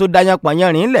rádìẹ́ tó dáyán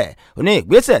pọnyánrin lẹ̀ ó ní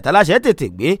ìgbésẹ̀ táláṣẹ tètè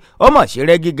gbé ọmọ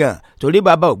ṣeré gígan torí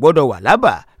bàbá ò gbọ́dọ̀ wà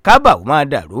lábà kábà ó máa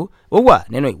dàrú ó wà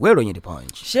nínú ìwé ìròyìn The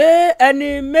Punch. ṣé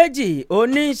ẹni méjì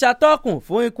oníṣàtọ́kùn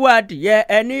fún ikú adìyẹ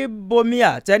ẹni bomi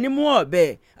àtẹnimú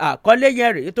ọ̀bẹ àkọlé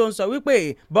yẹn rèé tó ń sọ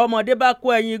wípé bọ́mọdé bá kó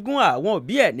ẹyin gún àwọn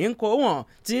òbí ẹ̀ ní kó wọn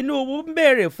Tinubu ń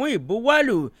béèrè fún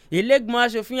ìbuwọ́lù ilégbèmọ̀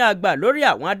aṣòfin àgbà lórí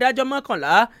àwọn adájọ́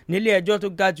 11 nílé ẹjọ́ tó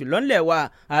ga jù lọ́nlẹ̀ wa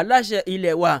aláṣẹ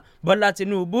ilẹ̀ wa Bọ́lá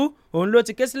Tinubu òun ló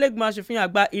ti ké sí ilégbèmọ̀ aṣòfin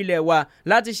àgbà ilẹ̀ wa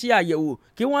láti ṣe àyẹ̀wò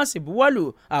kí wọ́n sì buwọ́lù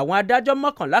àwọn adájọ́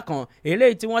 11 kan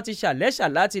eléyìí tí wọ́n ti ṣàlẹ́ṣà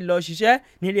láti lọ ṣiṣẹ́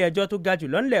nílé ẹjọ́ tó ga jù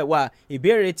lọ́nlẹ̀ wa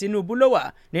ìbéèrè Tinubu ló wà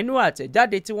nínú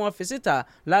àtẹ̀jáde tí wọ́n fi síta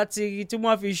láti tí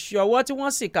wọ́n fi ṣọwọ́ tí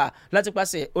wọ́n sì kà láti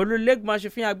pàṣẹ olùlẹ́gbọ̀n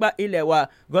aṣòfin àgbà ilẹ̀ wa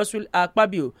Godswill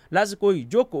Akpabio lásìkò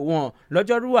ìjókòó wọn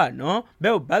lọ́jọ́rú àná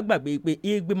bẹ́ẹ̀ ò bá gbàgbé pé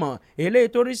ìgbìmọ̀ eléyìí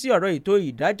tó rí sí ọ̀rọ̀ ètò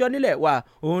ìdájọ́ nílẹ̀ wa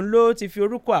òun ló ti fi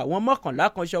orúkọ àwọn 11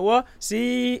 kan ṣọwọ́ sí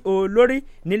olórí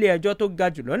nílé ẹjọ́ tó ga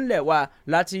jùlọ nílẹ̀ wa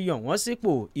láti yàn wọ́n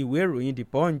sípò ìwé ìròyìn The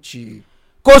Punch.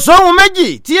 kò sóhun méjì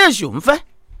tí èṣù ń fẹ́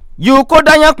ju kó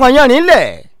dáyán pọnyánrin lẹ̀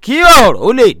kí ọ̀rọ̀ ó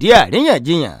lè di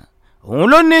àríyànjiyàn òun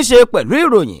ló ní í ṣe pẹ̀lú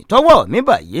ìròyìn tọ́wọ́ mi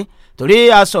báyìí torí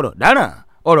asọ̀rọ̀ dáràn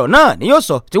ọ̀rọ̀ náà ni yóò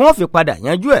sọ tí wọ́n fi padà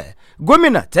yanjú ẹ̀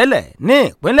gómìnà tẹ́lẹ̀ ní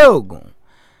ìpínlẹ̀ Ògùn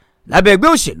lábẹ́ ẹgbẹ́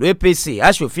òṣèlú APC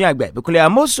aṣòfin àgbà Ìbíkúnlé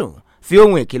Amósùn fi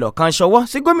ohun ìkìlọ̀ kan ṣọwọ́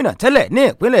sí gómìnà tẹ́lẹ̀ ní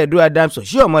ìpínlẹ̀ Edo Adams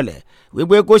Oshiomhole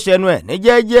wípé kó ṣẹnu ẹ̀ ní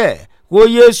jẹ́jẹ́ kó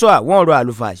yéé sọ àwọn ọ̀rọ̀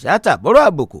àlùfàṣà tàbọ̀rọ̀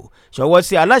àbùkù ṣọwọ́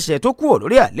sí aláṣẹ tó kúrò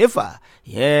lórí àléfà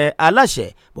ìyẹn aláṣẹ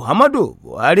Muhammadu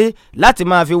Buhari láti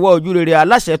máa fi wọ́ ojú rere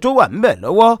aláṣẹ tó wà ńbẹ̀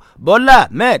lọ́wọ́ Bọ́lá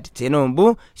Ahmed Tinubu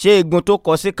ṣe igun tó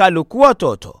kọ sí kálukú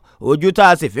ọ̀tọ̀ọ̀tọ̀ ojú tá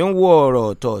a sì fi ń wo ọ̀rọ̀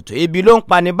ọ̀tọ̀ọ̀tọ̀ ibi ló ń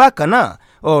pani bákan náà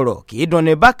ọ̀rọ̀ kì í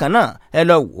dunni bákan náà ẹ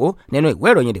lọ wò ó nínú ìwé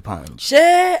ìròyìn The Punch. ṣé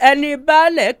ẹni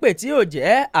baálẹ̀ pè tí ò jẹ́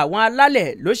àwọn alálẹ̀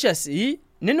ló ṣẹ̀ sí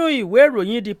nínú ìwé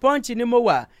ìròyìn The Punch ni mo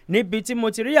wà níbi tí mo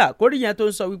ti rí àkórí yẹn tó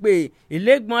ń sọ wípé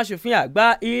ilégbèmọ̀ aṣòfin àgbà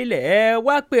ilẹ̀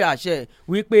wá pè àṣẹ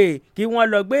wípé kí wọ́n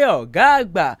lọ gbé ọ̀gá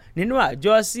àgbà nínú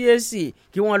àjọ CAC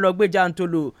kí wọ́n lọ gbé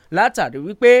jàǹtolò látàrí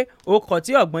wípé ó kọ̀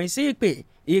tí ọ̀gbọ́n sí ìpè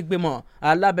ìgbìmọ̀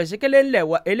alábẹ̀ṣẹ́kẹ́lẹ́ ńlẹ̀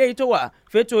wa eléyìí tó wà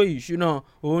fétò ìṣúná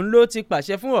òun ló ti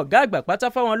pàṣẹ fún ọ̀gá àgbà pátá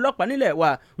fáwọn ọlọ́pàá nílẹ̀ wa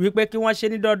wípé kí wọ́n ṣe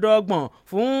ní dọ́dọ́gbọ̀n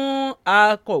fún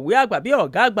akọ̀wé àgbà bíi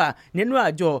ọ̀gá àgbà nínú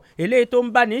àjọ eléyìí tó ń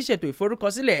bá ní ṣètò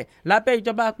ìforúkọsílẹ̀ lábẹ́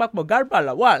ìjọba àpapọ̀ Garba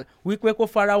Lawal wípé kó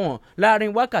farahàn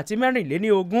láàrin wákàtí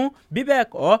 24 bí bẹ́ẹ̀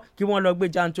kọ́ kí wọ́n lọ gbé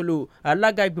jàǹtolò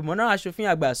alága ìgbìmọ̀ náà aṣòfin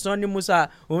àgbà Sanni Musa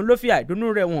òun ló fi àìdùnnú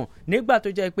rẹ̀ wọ̀n nígbà tó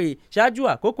jẹ́ pé ṣáájú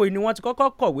àkókò yìí ni wọ́n ti kọ́kọ́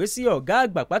kọ̀wé sí ọ̀gá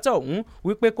àgbà pátá ọ̀hún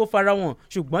wípé kó farahàn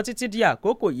ṣùgbọ́n títí di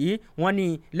àkókò yìí wọ́n ní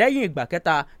lẹ́yìn ìgbà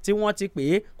kẹta tí wọ́n ti pè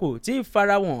é kò tí ì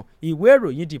farahàn ìwé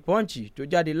ìròyìn The Punch tó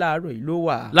jáde láàárọ̀ yìí ló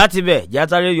wà. láti bẹ̀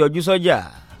játáré yọjú sọ́jà.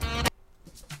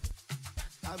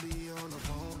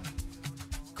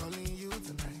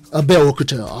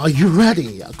 Abeokuta, are you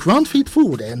ready? Crown Feed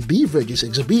Food and Beverages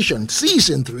Exhibition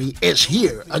Season 3 is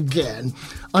here again.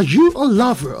 Are you a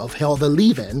lover of healthy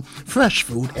living, fresh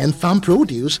food, and farm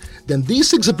produce? Then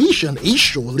this exhibition is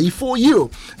surely for you.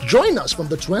 Join us from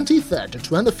the 23rd to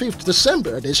 25th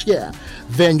December this year.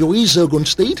 Venue is Ogun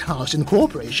State House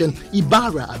Incorporation,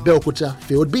 Ibarra, Abeokuta,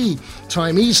 Field B.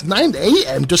 Time is 9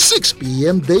 a.m. to 6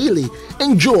 p.m. daily.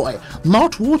 Enjoy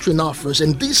mouth-watering offers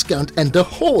and discount and a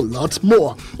whole lot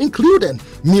more, including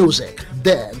music,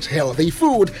 dance, healthy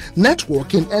food,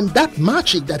 networking, and that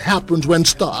magic that happens when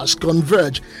stars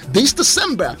converge. This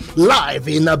December, live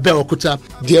in Abeokuta,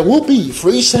 there will be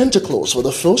free Santa Claus for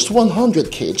the first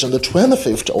 100 kids on the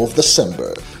 25th of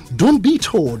December. Don't be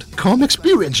told, come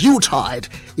experience Yuletide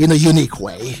in a unique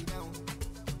way.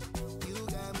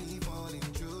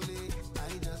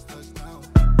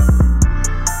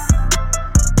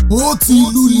 ó ti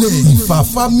lulẹ̀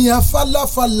ìfàfàmìà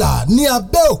falafala ní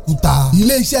Abẹ́òkúta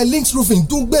iléeṣẹ́ Links Roofing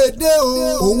tún gbé e dé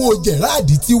o owó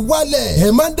jẹ̀ráàdì ti wálẹ̀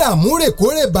ẹ má dààmú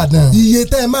rèkórè Ìbàdàn iye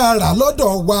tẹ́ ẹ máa rà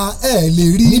lọ́dọ̀ wa ẹ lè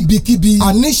rí níbikíbi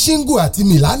àní shingle àti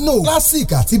Milano classic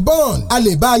àti bond a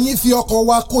lè bá yín fi ọkọ̀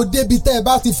wa kó débi tẹ́ ẹ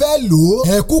bá ti fẹ́ lò ó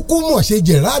ẹ kúkú mọ̀ ṣe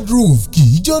Gerard roof kì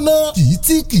í jóná kì í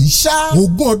tí kì í ṣá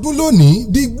 20 ọdún lónìí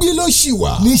digbí ló ṣì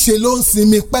wà níṣẹ́ ló ń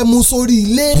sinmi pẹ́mú sórí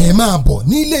ilé ẹ máa bọ̀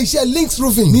ní iléeṣẹ́ Links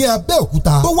Roofing ní ní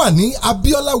Abẹ́òkúta tó wà ní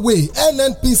Abiola Way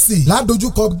NNPC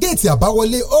ládojúkọ géètì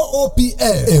àbáwọlé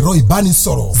OOPL. ẹ̀rọ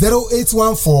ìbánisọ̀rọ̀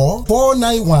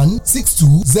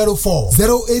 0814-491-6204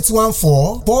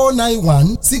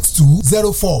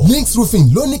 0814-491-6204. Links Roofing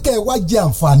ló ní kẹ́ ẹ wá jẹ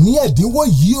àǹfààní ẹ̀dínwó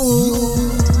yìí o.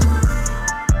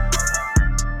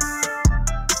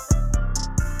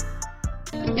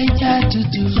 ẹja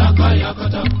tútù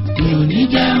ṣọkọyọkọtọ mi ò ní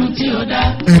jẹun tí ó dá.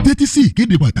 ẹ tẹ́tí sí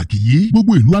ìkéde pàtàkì yìí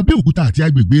gbogbo ìlú Abẹ́òkúta àti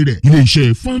agbègbè rẹ̀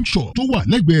iléeṣẹ́ farm shop tó wà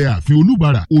lẹ́gbẹ̀ẹ́ ààfin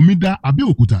Olúbàrà Omidá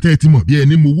Abẹ́òkúta tẹ́ ti mọ̀ bí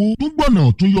ẹni mowó tó gbọ́nà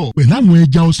ọ̀tún yọ pẹ̀lú àwọn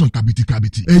ẹja ọsàn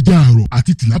kàbìtìkàbìtì ẹja àrọ̀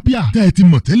àti tìlápíà tẹ́ ti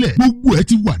mọ̀ tẹ́lẹ̀ gbogbo ẹ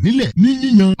ti wà nílẹ̀ ní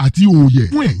yíyan àti òòyẹ̀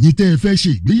fún ẹ̀yin tẹ́ fẹ́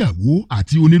ṣe ìgbéyàwó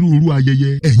àti onírúurú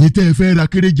ayẹyẹ ẹ̀yin tẹ́ fẹ́ ra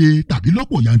kéréje tàbí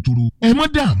lọ́pọ̀ yanturu ẹ má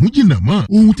dààmú jìnnà mọ́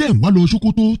ohun tẹ́ ń wá lọ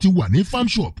Sókótó ti wà ní farm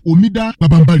shop Omidá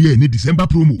babambari ẹ̀ ní December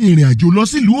promo ìrìn àjò lọ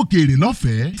sílùú òkèèrè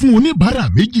lọ́fẹ̀ẹ́ fún oníbàárà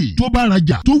méjì tó bá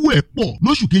rajà tó wẹ̀ pọ̀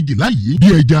lóṣù kejìlá yìí bí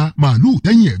ẹja màálù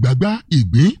tẹ́yìn ẹ̀gbágbá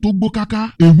ìgbín tó gbó káká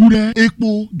ewúrẹ́ epo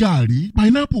gàrí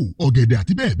pineapple ọ̀gẹ̀dẹ̀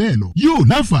àti bẹ́ẹ̀ bẹ́ẹ̀ lọ yóò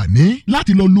láǹfààní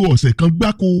láti lọ lo ọ̀sẹ̀ kan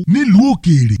gbáko nílùú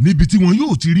òkèèrè níbi tí wọn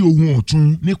yóò ti rí ohun ọ̀tun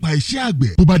nípa iṣẹ́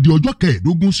àgbẹ̀ tó bá di ọjọ́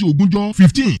 15 sí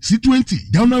 20 sí 20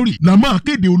 January la máa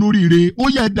kéde olóríire ó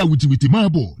yá ẹ̀dá wìtìwìtì máa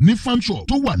bọ̀ ní farm shop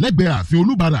tó wà lẹ́gbẹ̀ẹ́ ààfin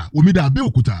Olúbàrà Omidá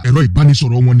Abẹ́òkúta ẹ̀rọ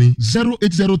ìbánisọ̀rọ̀ wọn ni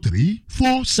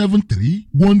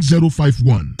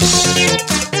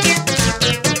 0803-473-1051.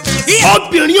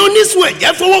 obìnrin oníṣun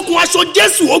ẹ̀jẹ̀ fọwọ́kun aṣọ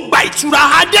Jésù ó gba ìtura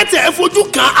adẹ́tẹ̀ fojú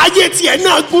kan ayé tiẹ̀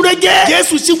náà gúnrégé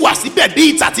Jésù sì wà síbẹ̀ bí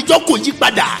ìtàtijọ́ kò yí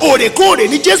padà òrèkóòrè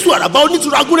ni Jésù àràbá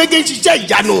onítura gúnrégé ń ṣiṣẹ́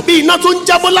ìyanu bí iná tó ń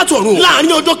jábọ́ látọ̀run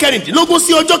láàrin ọjọ́ 16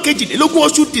 sí ọjọ́ 22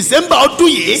 oṣù December ọdún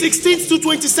yìí 16th to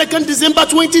 22nd December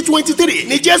 2023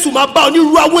 ni Jésù máa bá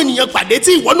onírúurú àwọn ènìyàn pàdé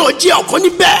tí ìwọ náà jẹ́ ọ̀kan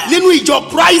níbẹ̀ nínú ìjọ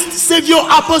Christ Saviour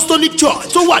Apostolic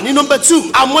Church tó wà ní number 2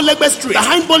 Amọ̀lẹ́gbẹ̀ Street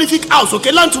behind Bonific House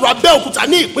Òkèlàntúrà Abẹ́òkúta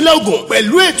ní ìpínlẹ̀ Ògùn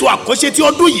pẹ̀lú ètò àkànṣe tí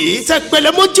ọdún yìí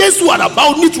tẹpẹlẹmọ Jésù àràbá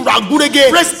onítura gúnrégé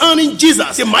praise earning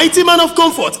Jesus the mighty man of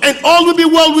comfort and all will be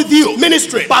well with you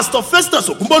ministry Pastor Festus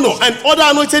Okunbono and other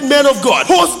anointed men of God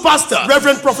host pastor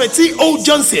Reverend Prophet T.O.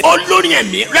 Johnson olórin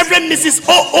ẹ̀mí Reverend Mrs.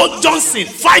 O.O. Johnson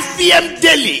 5 p.m.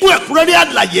 daily fún ẹ̀kúnrẹ́rẹ́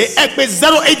àlàyé ẹ pè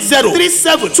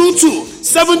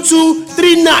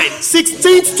 08037227239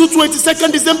 16th to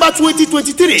 22nd December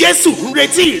 2023 Jésù ń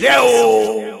retí rẹ o.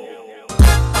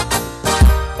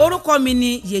 orúkọ mi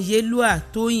ni Yèyélúà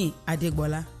Tóyìn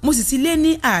Adégbọlá mo sì ti lé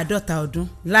ní 50 ọdún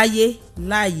láyé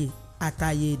láàyè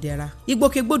àtàyè ìdẹ̀ra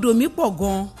ìgbòkègbodò mi pọ̀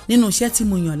gan-an nínú iṣẹ́ tí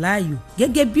mo yàn láàyò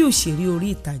gẹ́gẹ́ bí òṣèré orí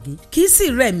ìtàgé kì í sì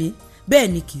rẹ̀ mí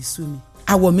bẹ́ẹ̀ ni kì í sú mi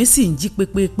àwọ̀ mi sì ń jí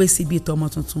pépépé sí bíi tọmọ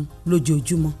tuntun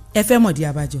lójoojúmọ́ ẹ fẹ́ mọ̀dí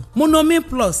abájọ. Monomin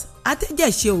Plus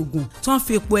atẹ́jẹ̀ṣe oògùn tó ń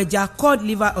fi epo ẹja cod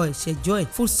liver oil ṣẹjọ́ ẹ̀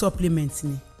food supplement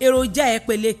ni. èròjà ẹ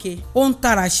peléke ó ń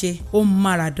tara ṣe ó ń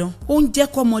máradán ó ń jẹ́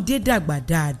kọ́mọdé dàgbà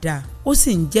dáadáa ó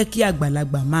sì ń jẹ́ kí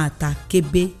àgbàlagbà máa ta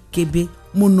kébékébé.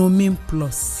 Monomin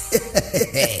Plus.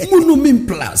 Monomin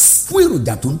Plus fún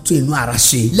èròjà tó ń tún inú ara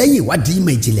ṣe lẹ́yìn ìwádìí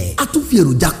ìmọ̀ ìjìnlẹ̀ a tún fi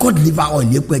èròjà cod liver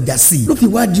oil epo ẹja sí i ló fi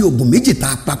wá di oògùn méjì tá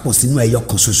a papọ̀ sínú ẹyọ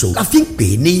kan ṣoṣo la fi ń pè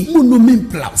é ní Monomin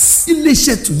Plus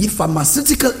iléeṣẹ́ Tuyi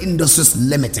Pharmaceutical Industries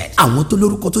Limited àwọn tó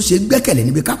lórúkọ tó ṣe gbẹ́kẹ̀lé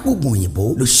níbi kápò oògùn òyìnbó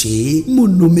ló ṣe é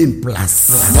Monomin Plus.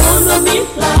 Monomin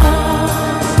Plus.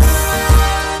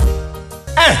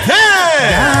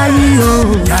 Yayi o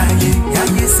yayi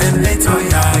sẹ́nẹ́tọ̀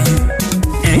yayi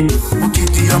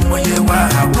òkìtì ọmọ yẹn wá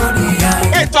àwòrán yayi.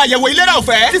 ètò àyẹ̀wò ìlera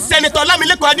ọ̀fẹ́ tí sẹ́nitọ́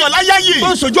Lámilékan Adéọlá Yayi tó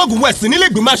ń ṣojú Ògùn West nílé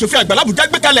ìgbìmọ̀ aṣòfin àgbà l'Ábùjá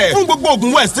gbé kalẹ̀ fún gbogbo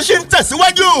Ògùn West ṣe ń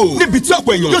tẹ̀síwájú níbi tí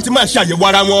ọ̀pọ̀ èèyàn yóò ti máa ṣe àyẹ̀wò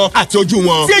ara wọn àti ojú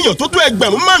wọn tí èèyàn tó tó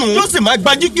 5,000 yóò sì máa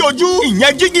gba jígí ojú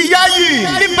ìyẹn jígí Yayi.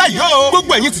 ní báyìí o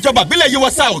gbogbo ẹ̀yin tìjọba àbílẹ̀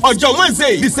Yewa South ọjọ́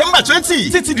Wednesday December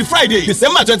 20 títí di Friday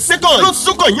December 22nd ló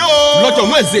tún kàn yín o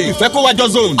lọ́jọ́ Wednesday ìfẹ́kọ̀wájọ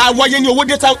zone àwáyé ní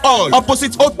Owódé Town Hall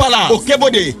opposite Old Palace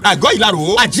Òkèbodè Àgọ́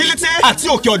Ìlaró Agility àti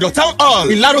Òkè Ọ̀dọ̀ Town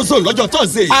Hall Ìlaró zone lọ́jọ́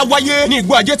Thursday àwáyé ní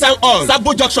Ìgbó Ajé Town Hall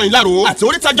Sabo junction Ìlaró àti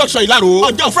Oríta junction Ìlaró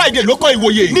ọjọ́ Friday ló kọ́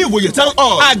Ìwòye ní Ìwòye Town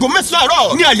Hall aago 9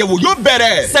 àárọ̀ ní àyẹ̀wò yóò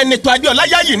bẹ̀rẹ̀ sẹ́nitọ́ Adéọlá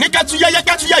Yayi ní kátúyáyá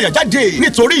jáde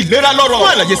nítorí ìlera lọ́rọ̀ fún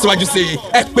àlàyé síwájú sí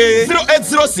ẹ pè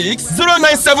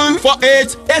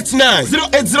 0806-097-4889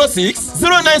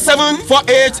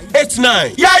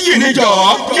 0806-097-4889 Yayi níjọ́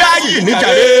Yayi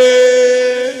níjàre.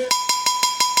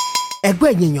 ẹgbẹ́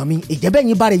ẹ̀yin èèyàn mi ìjẹ́bẹ́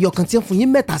yín bá rẹ̀ yọkàn tí ń fún yín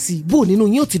mẹ́ta sí i bó nínú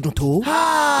yín ó ti dùn tó.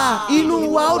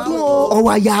 inú wa ó dùn o.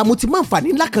 ọ̀rọ̀ àyà mo ti máa ń fà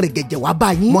ní ńlá kan rẹ̀ gẹ̀gẹ̀ wá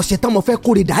bá yín. mo ṣe tán mo fẹ́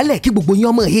kórè dálẹ̀ kí gbogbo yín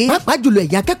ọmọ he. pàápàá jùlọ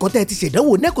ẹ̀yin akẹ́kọ̀ọ́ tẹ́ ti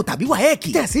ṣèdánwò nẹ́kò tàbí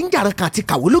wáyẹ̀kì. tẹ̀sí ń jàrán kan àti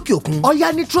kàwé lókè òkun.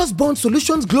 ọ̀yá ní Trust Bond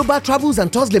Solutions Global Travels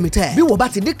and Tours Limited. bí wọ́n bá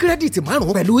ti ní kírẹ́dìtì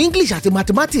 5 pẹ̀lú English àti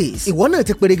Mathematics, ìwọ náà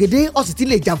ti perégedé ó sì ti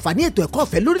lè jàǹfààní ètò ẹ̀kọ́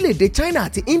ọ̀fẹ́ lórílẹ̀‐èdè China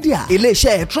àti India.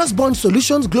 iléeṣẹ́ Trust Bond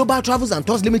Solutions Global Travels and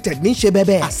Tours Limited ní í ṣe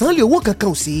bẹ́ẹ̀. àsánlé owó kankan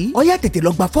ò sí. ọ̀yá tètè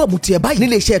lọ gba fọ́ọ̀mù tiẹ̀ báyìí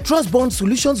níléeṣẹ́ Trust Bond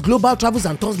Solutions Global Travels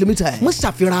and Tours Limited. mo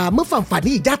ṣàfihàn mo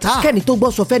fàǹfààní ìjáta. kẹ́ni tó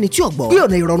gbọ́ sọ fẹ́ni tí ò gbọ́. bí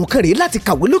ọ̀nà ìrọ̀rùn kan rèé láti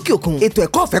kàwé lókè òkun. ètò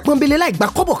ẹ̀kọ́ ọ̀fẹ́ pọ́nbélé láì gba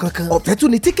kọ́bọ̀ kankan. ọ̀fẹ́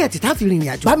tún ni tíkẹ́ẹ̀tì tá a fi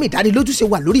rìnrìn àjò. bámi ìdánilójú ṣe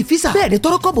wà lórí físà. bẹ́ẹ̀ ni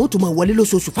tọ́rọ́kọ́bọ̀ ó tún máa wọlé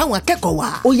lóṣooṣù fáwọn akẹ́kọ̀ọ́ wa.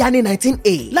 ó yá ní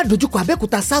 19A ládojúkọ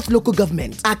Abẹ́òkúta South Local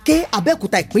Government Aké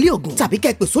Abẹ́òkúta ìpínlẹ̀ Ògùn. tàbí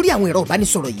kẹ́ pè sórí àwọn ẹ̀rọ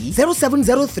ìbánisọ̀rọ̀ yìí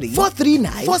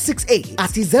 0703-439-468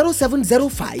 àti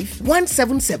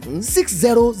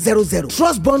 0705-177-6000.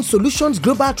 Trust Bond Solutions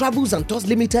Global Travels and Tours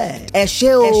Limited. ẹ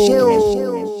ṣé o.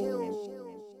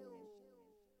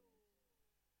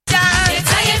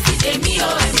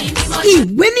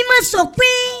 ìwé mímọ́ sọ pé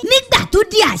nígbà tó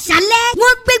di àṣálẹ́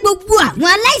wọ́n gbé gbogbo àwọn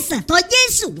aláìsàn tọ̀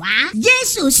Jésù wá.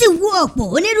 Jésù sì wo ọ̀pọ̀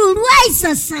onírúurú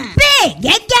àìsàn sàn. bẹ́ẹ̀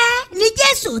gẹ́gẹ́ ni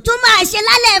Jésù tún máa ṣe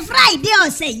lálẹ́ Friday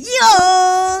ọ̀sẹ̀ yìí o.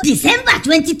 December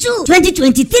 22,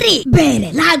 2023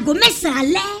 bẹ̀rẹ̀ láago 9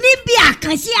 alẹ́ níbi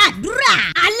àkànṣe àdúrà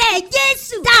alẹ́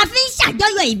Jésù tá a fi ń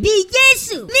ṣàjọyọ̀ ìbí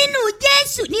Jésù. nínú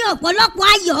Jésù ní ọ̀pọ̀lọpọ̀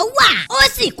ayọ̀ wà ó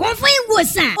sì kún fún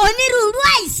ìwòsàn. onírúurú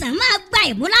àìsàn máa gba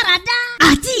ìmúláradá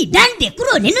àti ìdáǹdè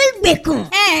kúrò nínú ìgbèkùn.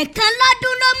 ẹ̀ẹ̀kan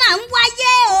lọ́dún ló máa ń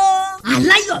wáyé o.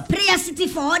 Aláyọ̀ Prayer City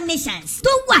for All Nations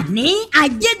tó wà ní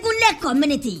Ajégúnlẹ̀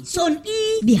Community Zone E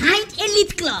behind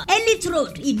Elite Club Elite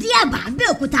Road Ìdíàbá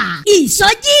Abẹ́òkúta.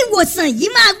 ìsọjí ìwòsàn yìí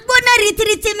máa gbóná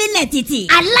ritiriti mílẹ̀ títì.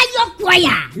 Aláyọ̀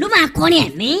Choir ló máa kọrin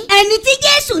ẹ̀mí. ẹni tí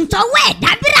Jésù ń tọwọ́ ẹ̀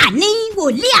dábìrà ní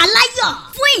wòlíì Aláyọ̀.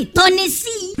 fún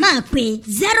ìtọ́nisí máa pè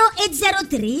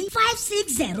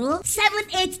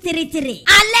 0803-560-7833.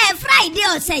 alẹ́ Friday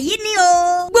ọ̀sẹ̀ yìí ni o.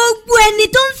 gbogbo ẹni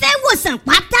tó ń fẹ́ wòsàn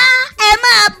pátá ẹ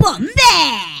máa bọ̀ ńbẹ̀.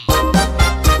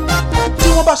 tí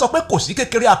wọ́n bá sọ pé kò sí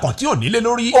kékeré akàn tí ò nílé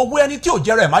lórí owó ẹni tí ò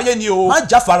jẹrẹ máyé ni o. má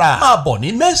jáfara máa bọ̀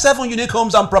ní May 7 Unique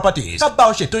Homes and Properties. ká bá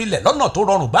ọ ṣètò ilẹ̀ lọ́nà tó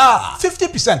rọrùn gbà.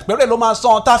 50% péré ló máa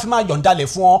san tá a fi máa yọ̀ǹdalẹ̀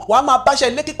fún ọ. wàá máa báṣẹ́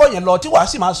ilé kíkọ́ yẹn lọ tí wàá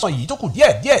sì máa san yìí tó kù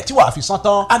díẹ̀ tí wàá fi san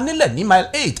tán. anílẹ̀ ní mile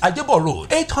 8 Ajébọ̀ Road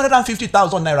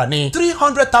 850,000 naira ní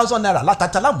 300,000 naira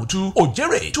látàtà lámùtú.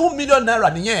 òjèrè 2 million naira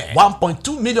nìyẹn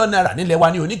 1.2 million naira nílẹ̀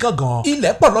wa ní onígangan.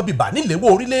 ilẹ̀ pọ̀ lọ́bìbà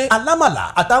nílẹ̀wọ̀ orílẹ̀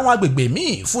alámàlà àtàwọn agbègbè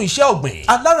míì fún iṣẹ́ ọ̀gbìn.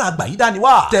 alára àgbà yìí dání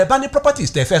wá. tẹ́ bá ní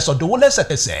properties tẹ́ fẹ́ sọdowó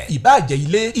lẹ́sẹ̀kẹsẹ̀. ìbáàjẹ́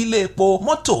ilé epo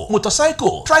mọ́tò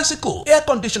motorcycle tricycle air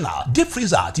conditioner deep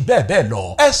freezer àti bẹ́ẹ̀ bẹ́ẹ̀ lọ.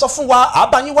 ẹ sọ fún wa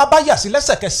àbáyín wa bá yà sí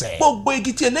lẹ́sẹ̀kẹsẹ̀. gbogbo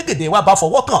igi tí elégèdè wa bá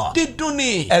fọwọ́ kàn dídùn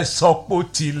ni ẹ sọ pé ó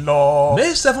ti lọ.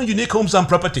 May 7 Unique Homes and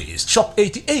Properties shop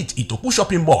 88 Ìtòkú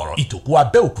shopping mall Ìtòkú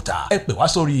Abẹ́òkúta. ẹ pè wá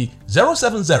sórí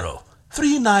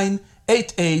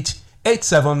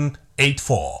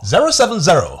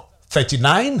 070-3988-8784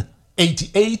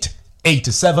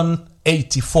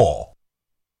 070-3988-8784.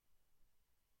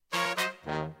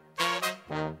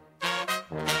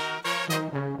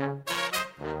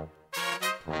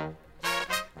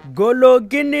 golo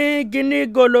gíní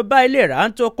golo bá ilé rà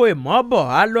ń toko ìmọ̀ọ́bọ̀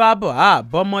alo abọ̀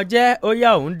àbọ̀mọjẹ́ ó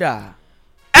yá òun dà.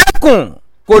 ẹkùn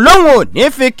kò lóun ò ní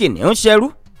fi kìnìún ṣẹrú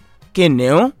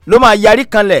kìnìún ló máa yarí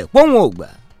kanlẹ̀ póun ò gbà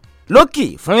lókì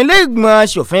fún ilé ìgbìmọ̀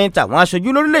asòfin tàwọn aṣojú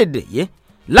lórílẹ̀‐èdè yìí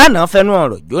lánàá fẹnu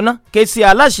ọ̀rọ̀ jóná ké sí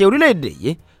aláṣẹ orílẹ̀‐èdè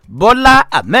yìí Bọ́lá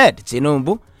Ahmed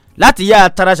Tinubu láti yá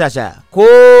tara ṣàṣà kó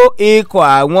ikọ̀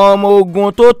àwọn ọmọ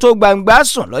ogun tó gbangba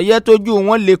sùn lọ́yẹ́ tójú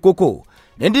wọn le koko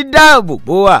ní dídáàbò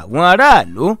bo àwọn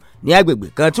aráàlú ní agbègbè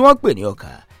kan tí wọ́n pè ní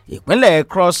Ọ̀kà ìpínlẹ̀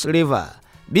Cross River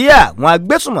bí àwọn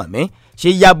agbésùmọ̀mí ṣe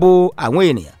yabo àwọn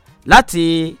ènìyàn láti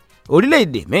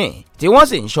orílẹ̀-èdè míì tí wọ́n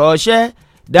sì ń ṣọṣẹ́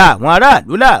da àwọn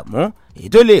aráàlú láàmú èyí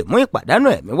tó lè mú ìpàdánù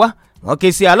ẹ̀mí wá. wọ́n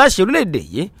ké sí aláṣẹ orílẹ̀-èdè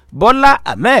yìí Bọ́lá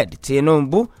Ahmed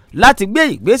Tinubu láti gbé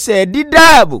ìgbésẹ̀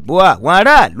dídáàbò bo àwọn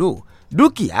aráàlú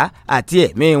dúkìá àti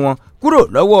ẹ̀mí wọn kúrò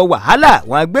lọ́wọ́ wàhálà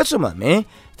àwọn agbésùmọ̀mí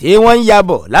tí wọ́n ń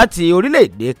yabọ̀ láti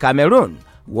orílẹ̀-èdè Cameroon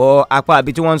wọ apá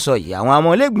ibi tí wọ́n ń sọ yìí. àwọn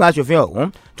ọmọlẹ́gbọ̀n aṣòfin ọ̀hún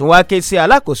tún wá ké sí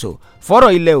alákòóso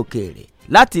fọ́rọ̀ ilẹ̀ òkèèrè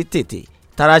láti tètè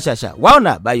tara ṣàṣà wá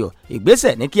ọ̀nà àbáyọ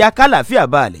ìgbésẹ̀ ní kí akálàáfíà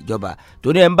bá lè jọba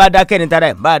torí ẹ̀ ń bá dákẹ́ ní tara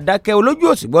ẹ̀ ń bá dákẹ́ olójú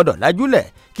òsì gbọ́dọ̀ lájúlẹ̀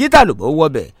kí tàlùbọ̀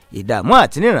wọbẹ̀ ìdààmú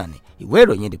àti nírànì ìwé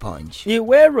ìròyìn The Punch.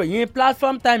 ìwé ìròyìn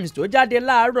Platform Times tó jáde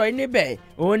láàárọ̀ níbẹ̀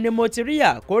òun ni mo ti rí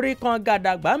àkórí kan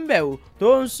gàdàgbà ń bẹ̀ o tó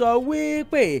ń sọ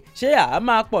wípé ṣé àá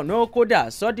máa pọ̀ ní kódà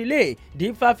sọ́dílé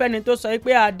dífáfẹ́ni tó sọ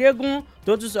pé adégún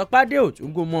tó tún sọ pàdé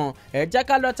òtúngún mọ́ ẹ jẹ́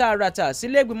ká lọ tààràtà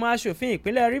sílẹ̀gbìmọ̀ asòfin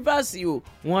ìpínlẹ̀ Rivers o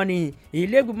wọ́n ní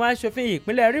ilé-ìgbìmọ̀ asòfin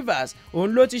ìpínlẹ̀ Rivers òun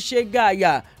ló ti ṣe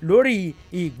gààyà lórí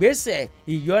ìgbésẹ̀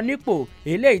ìyọnípò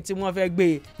eléyìí tí wọ́n fẹ́ gbé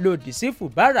lòdì sí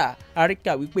Fubara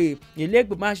àríkà wípé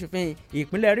ilé-ìgbìmọ̀ asòfin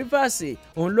ìpínlẹ̀ Rivers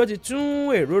òun ló ti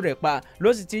tún èrò rẹ̀ pa ló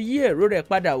sì ti yí èrò rẹ̀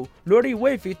padà o lórí ìwé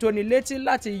ìfitónilétí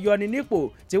láti yọni nípò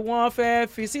tí wọ́n fẹ́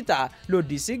fi síta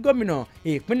lòdì sí gómìnà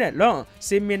ìpínlẹ̀ náà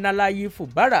Siminalayi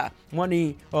Fubara wọ́n ní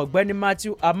ọ̀gbẹ́ni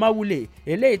Matthew Amawule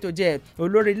eléyìí tó jẹ́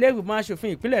olórí ilé-ìgbìmọ̀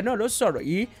asòfin ìpínlẹ̀ náà ló sọ̀rọ̀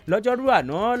yìí lọ́jọ́rú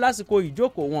àná lásìkò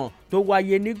ìjókòó wọn tó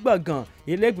wáyé ní gbọ̀ngàn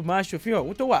ilé-ìgbìmọ̀ asòfin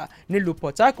ọ̀hún tó wà nílùú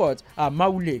Port Harcourt.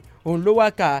 Amawule òun ló wá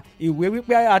ka ìwé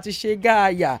wípé a ti ṣe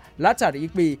gáàyà látàrí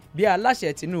pé bí aláṣẹ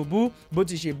Tinubu bó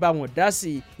ti ṣe bá wọn dá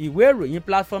sí ìwé ìròyìn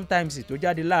Platform Times tó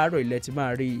jáde láàárọ̀ ilẹ̀ ti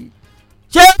máa rí i.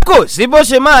 ṣé kò sí bó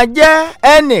ṣe máa jẹ́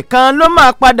ẹnìkan ló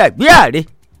máa padà gbé àre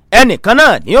ẹnìkan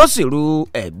náà ni ó sì ru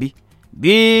ẹ̀bi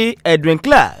bí Edwin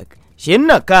Clark ṣe ń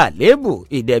nàka àléébù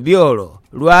ìdẹ̀bi ọ̀rọ̀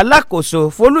ru alákòóso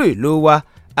fólú ìlú wa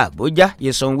Àbújá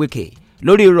Nyesom Wike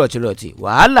lórí rọ̀tìrọ̀tì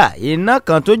wàhálà iná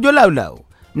kan tó jó làwùlàwù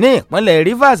ní ìpínlẹ̀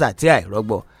Rivers àti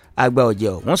àìrọ́gbọ̀ àgbà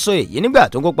ọ̀jẹ̀ ọ̀hún sọ èyí nígbà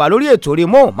tó ń kópa lórí ètò orí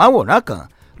móhùnmáwòrán kan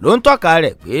ló ń tọ́ka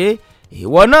rẹ̀ pé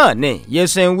ìwọ náà ni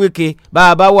Nyesom Wike bá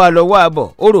a bá wà lọ́wọ́ àbọ̀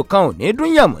orò kan ò ní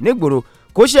dún yàmù nígboro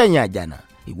kó ṣẹ̀yìn àjànà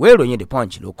ìwé ìròyìn The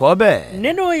Punch ló kọ bẹ́ẹ̀.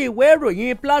 nínú ìwé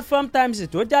ìròyìn Platform Times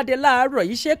tó jáde láàárọ̀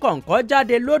yìí ṣe kọ̀ǹkọ́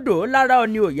jáde lódò lára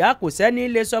ọ̀ni òyà kò sẹ́ni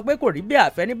lè sọ pé kò rí bí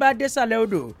àfẹ́ní bá dé sàlẹ̀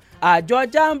odò àjọ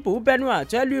jambu bẹnu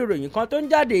àtẹ́lù ìròyìn kan tó ń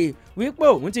jáde wípé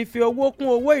òun ti fi owó kún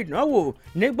owó ìnáwó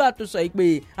nígbà tó sọ pé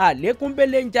àlékún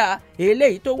belenja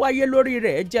eléyìí tó wáyé lórí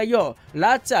rẹ̀ jẹyọ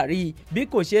látàrí bí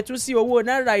kò ṣe tún sí owó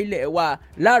náírà ilẹ̀ wa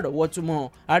lárọ̀ọ́wọ́túmọ̀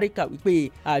àríkà wípé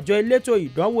àjọ elétò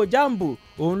ìdánwò jambu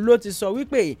òun ló ti sọ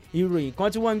wípé ìròyìn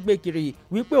kan tí wọ́n ń gbé kiri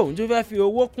wípé òun tún fẹ́ fi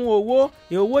owó kún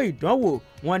owó ìdánwò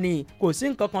wọ́n ní kò sí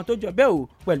nǹkan kan tó jọ bẹ́ẹ̀ o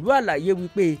pẹ̀lú àlàyé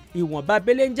wípé ìwọ̀nba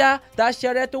belenja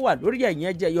táṣẹ́rẹ́ tó wà lórí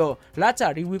ẹ̀yìn jẹyọ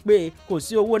látàrí wípé kò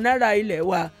sí owó náírà ilẹ̀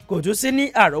wa kò tún sí ní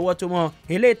àrọ́wọ́tó mọ́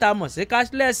eléyìí tá a mọ̀ sí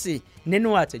cashless nínú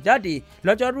àtẹ̀jáde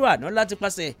lọ́jọ́rú àná láti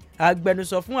pàṣẹ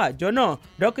agbẹnusọ fún àjọ náà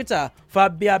dókítà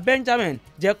Fabia Benjamin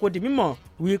jẹ́ kó di mímọ̀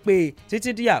wípé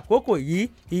títí di àkókò yìí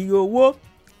iye owó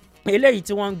eléyìí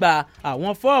tí wọ́n ń gba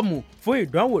àwọn fọ́ọ̀mù fún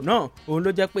ìdánwò náà òun ló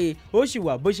jẹ́ pé ó sì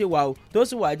wà bó ṣe wà o tó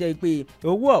sì wà jẹ́ pé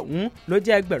owó ọ̀hún ló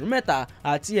jẹ́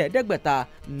 3,500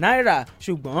 náírà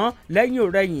ṣùgbọ́n lẹ́yìn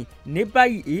òrẹ́yìn ní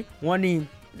báyìí wọ́n ní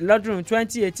lọ́dún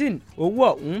 2018 owó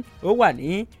ọ̀hún ó wà ní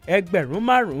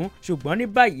 5,000 ṣùgbọ́n ní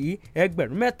báyìí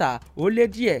 3,000 ó lé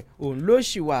díẹ̀ òun ló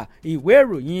sì wà ìwé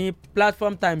ìròyìn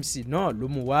Platform Times náà ló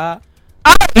mú wá.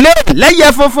 lé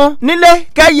lẹ́yẹ funfun nílé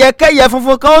kẹ́yẹ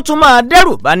funfun kan ó tún máa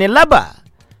dẹ́rù bani lábà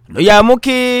ló yá mú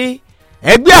kí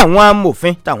ẹgbẹ́ àwọn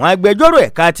amòfin tàwọn agbẹjọ́rò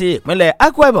ẹ̀ka ti ìpínlẹ̀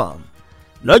Akwa Ibom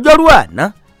lọ́jọ́rú àná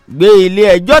gbé ilé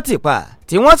ẹjọ́ tìpa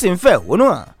tí wọ́n sì ń fẹ̀hónú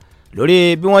hàn lórí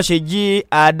bí wọ́n ṣe jí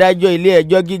adájọ́ ilé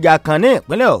ẹjọ́ gíga kan ní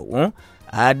ìpínlẹ̀ ọ̀hún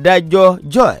adájọ́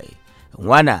Joy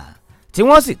Nwana tí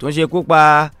wọ́n sì tún ṣekú pa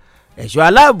ẹ̀ṣọ́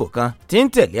aláàbò kan tí ń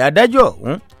tẹ̀lé adájọ́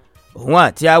ọ̀hún òun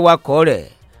àti awakọ̀ rẹ̀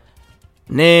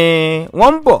ni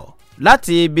wọ́n ń bọ̀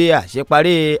láti ibi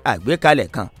àṣeparí àgbékalẹ̀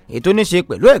kan ètò níṣe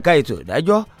pẹ̀lú ẹ̀ka ètò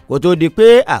ìdájọ́ kó tó di pé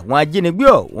àwọn ajínigbé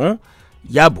ọ̀hún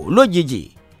yabò lójijì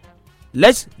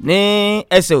ní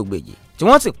ẹsẹ̀ ògbèjì tí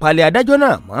wọ́n sì palẹ̀ adájọ́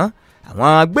náà mọ́ àwọn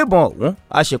agbébọn ọ̀hún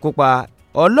aṣekúpa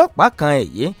ọlọ́pàá kan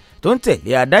èyí tó ń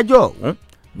tẹ̀lé adájọ́ ọ̀hún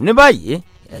ní báyìí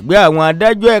ẹgbẹ́ àwọn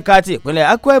adájọ́ ẹ̀ka ti ìpínlẹ̀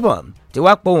Akwa Ibom ti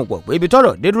wá pohùn pọ̀ pé ibi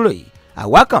tọ́rọ̀ dé dúró yìí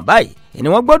àwa kan báyìí ni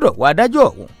wọ́n gbọ́dọ̀ wá adájọ́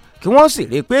ọ̀hún kí wọ́n sì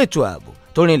rí i pé ètò ààbò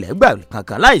tó rinlẹ̀ gbà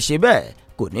kankan láì ṣe bẹ́ẹ̀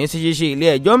kò ní sí ṣíṣe ilé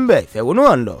ẹjọ́ ń bẹ̀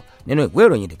ìfẹ̀hónúhàn lọ nínú ìwé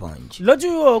ìròyìn The Punch. lójú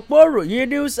òpó ròyìn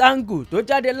news angle tó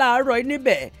jáde láàárọ̀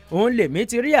níbẹ̀ òun lèmi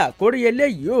ti rí àkórí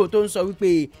eléyìí ó tó ń sọ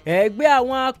wípé ẹgbẹ́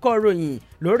àwọn akọ̀ròyìn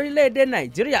lórílẹ̀‐èdè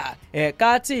Nàìjíríà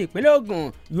ẹ̀ka ti ìpínlẹ̀ Ògùn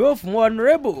yóò fún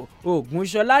ọ̀nàrẹ́bù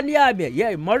Ògúnṣọlá ní àmì ẹ̀yẹ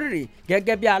ìmọrírì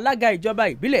gẹ́gẹ́ bí alága ìjọba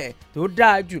ìbílẹ̀ tó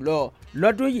dáa jùlọ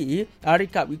lọ́dún yìí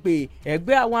àríkà wípé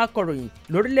ẹgbẹ́ àwọn akọ̀ròyìn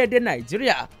lórílẹ̀‐èdè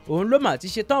Nàìjíríà òun ló mà ti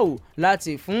ṣetán o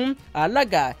láti fún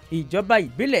alága ìjọba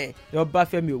ìbílẹ̀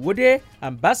Ọbáfẹ́mi Òwòdé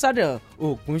ambassador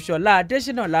Ògúnṣọlá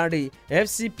Adésínà Lánrè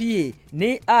FCPA ní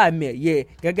àmì ẹ̀yẹ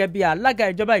gẹ́gẹ́ bí alága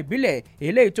ìjọba ìbílẹ̀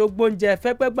eléyìí tó gbóúnjẹ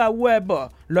fẹ́pẹ́gbà wọ ẹ̀bọ̀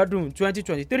lọ́dún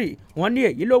 2023 wọ́n ní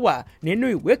èyí ló wà nínú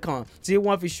ìwé kan tí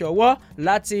wọ́n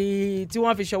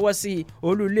fi ṣọwọ́ sí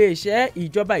olú iléeṣẹ́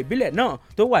ìjọba ìbílẹ̀ náà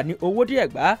tó wà ní Owódé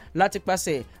Ẹ̀gbá láti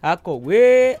pàṣẹ akọ̀wé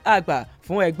àgbà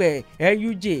fún ẹgbẹ́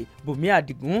NUJ Bùnmi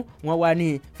Àdìgún wọ́n wá ní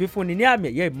fífúnni ní àmì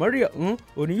ẹ̀yẹ ìmọ́rí ọ̀hún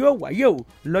òní yóò wáyé o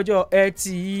lọ́jọ́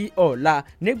Ẹtì ọ̀la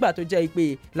nígbà tó jẹ́ ìpè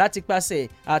láti pàṣẹ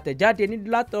àtẹ̀jáde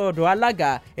látọ̀dọ̀ alága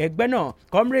ẹgbẹ́ náà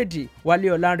Comrade Wálé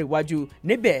Ọlánrewájú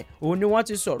níbẹ̀ òun ni wọ́n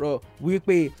ti sọ̀rọ̀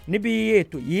wípé níbi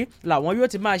ètò yìí làwọn yóò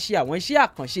ti máa ṣe àwọn iṣẹ́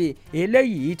àkànṣe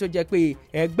eléyìí tó jẹ́ pé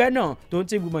ẹgbẹ́ náà tó ń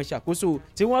ti gbìmọ̀ ìṣàkóso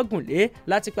tí wọ́n gùn lé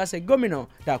láti pàṣẹ gómìnà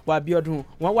Dàpọ̀ Abíọ́dún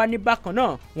wọ́n wá ní bákan náà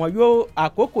wọn yóò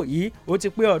àkókò yìí ó ti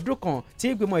pé ọdún kan tí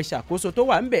ìgbìmọ̀ ìṣàkóso tó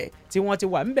wà ńbẹ̀ tí wọ́n ti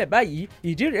wà ńbẹ̀ báyìí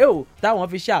ìdí rèé o táwọn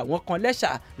fi ṣe àwọn kan lẹ́ṣà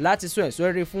láti sọ ẹ̀sọ́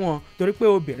eré fún wọn torí pé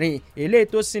obìnrin eléyìí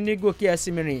tó sin ní gòkè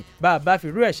ẹ̀sìn mìíràn bá a bá fi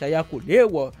rú ẹ̀ ṣáyà kò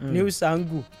léèwọ̀ ní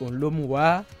Sango òun ló mú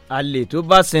wá. àlè tó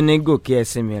bá sin ní gòkè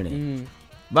ẹ̀sìn mìíràn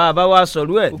bá a bá wá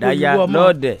sọ̀rọ̀ ẹ̀ dáyà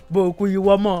lọ́ọ̀dẹ̀. bó o kú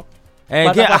yíwọ́ mọ́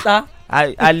pátápátá.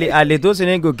 àlè tó sin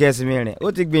ní gòkè ẹ̀sìn mìíràn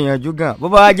ó ti gbìyànjú gan bó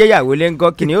bá wá jẹ́ ìyàwó lé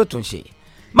ńkọ́ kí ni ó tún ṣe.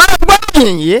 máa gbọ́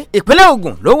yìnyín ìpínlẹ̀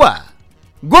Ògùn ló wà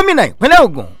gómìnà ìpínlẹ̀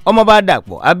Ògùn ọmọọba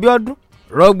Dàpọ̀ Abíọ́dún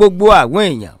rọ gbogbo àwọn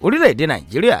èèyàn orílẹ̀-èdè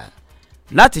Nàìjíríà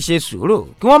láti ṣe sùúrù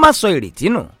kí wọ́n má sọ ìrètí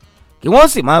nù kí wọ́n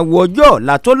sì máa wo ọjọ́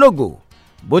ọ̀la tó lógo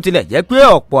bó tilẹ̀ jẹ́ pé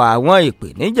ọ̀pọ̀ àwọn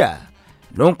ìpèníjà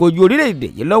ló ń kojú orílẹ̀-èdè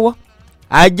yìí lọ́wọ́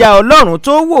ajá Ọlọ́run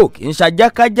tó wò kì í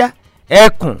ṣajákájá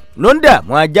ẹkùn ló ń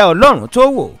dààmú ajá Ọlọ́run tó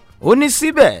wò ó ní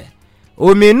síbẹ̀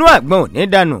omi inú àgbọn ò ní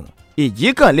dànù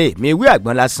ìjì kan lè mi ewé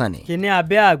àgbọn lásán ni. kíní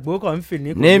abẹ́ àgbo kan ń fì ní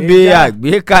kò ní. níbi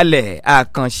àgbékalẹ̀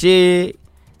àkànṣe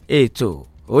ètò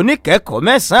oníkẹ́kọ̀ọ́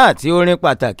mẹ́sàn-án àti orin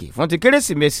pàtàkì fún ti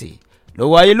kérésìmesì ló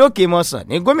wáyé lókè mọ́sàn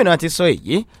ní gómìnà ti sọ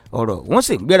èyí ọ̀rọ̀ wọn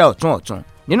sì ń gbéra ọ̀tún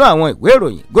nínú àwọn ìwé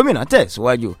ìròyìn gómìnà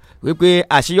tẹ̀síwájú wípé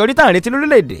àṣeyọrí tá à ń retí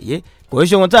lórílẹ̀‐èdè yìí kò ń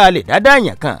ṣe ohun tá a lè dáadáa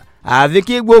yàn kan àfi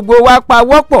kí gbogbo wa pa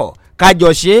wọ́pọ̀ kájọ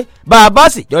ṣe bá a bá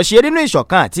sì jọ ṣe nínú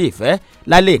ìṣọ̀kan àti ìfẹ́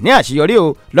la lè ní àṣeyọrí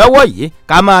o lọ́wọ́ yìí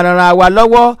ká máa ranra wa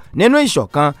lọ́wọ́ nínú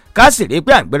ìṣọ̀kan ká sì rí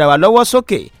pé à ń gbéra wa lọ́wọ́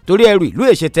sókè torí ẹrù ìlú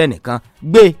èṣe tẹnìkan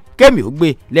gbé kẹ́mi ó gbé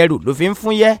lẹ́rù ló fi ń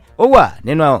fún yẹ́ ó wà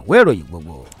nínú àwọn ìwé ìròyìn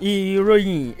gbogbo.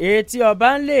 ìròyìn etí ọba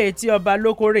ń lé etí ọba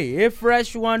lókòrè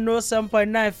Fresh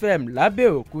 107.9 FM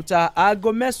lábẹ́òkúta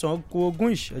aago 9 kù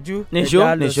 20 ìṣẹ́jú.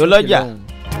 nìṣó lọ́jà.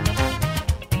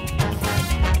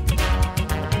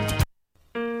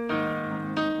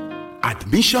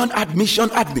 Admission.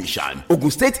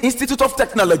 Ogun State Institute of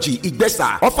Technology,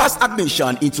 Igbesa, offers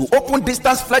admission into open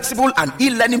distance, flexible and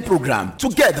e-learning program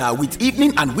together with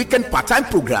evening and weekend part-time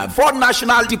program for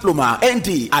national diploma,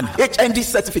 ND and HND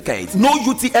certificates. No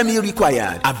UTME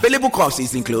required. Available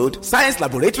courses include science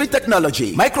laboratory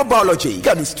technology, microbiology,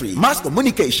 chemistry, mass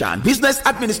communication, business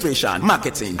administration,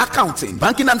 marketing, accounting,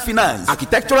 banking and finance,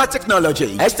 architectural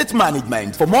technology, estate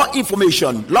management. For more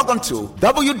information, log on to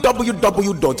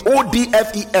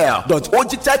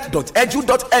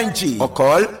www.odfel.ogtech.edu.ng or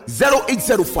call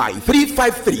 0805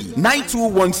 353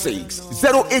 9216,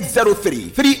 0803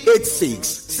 386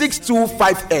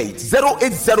 6258,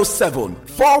 0807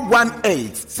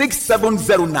 418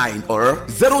 6709 or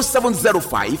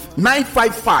 0705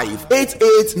 955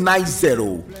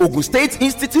 8890. Ogun State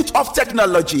Institute of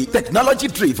Technology, technology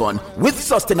driven with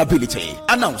sustainability.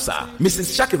 Announcer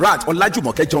Mrs. Shakirat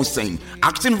Olajumoke Johnson,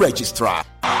 acting registrar.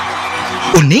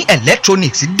 Òní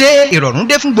electronics dé ìrọ̀rùn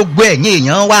dé fún gbogbo ẹ̀yin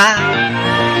èèyàn wa.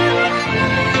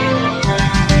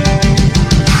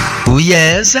 Oh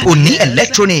yes, Òní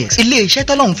electronics ilé-iṣẹ́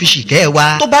tọ́lọ́hun fi ṣìkẹ́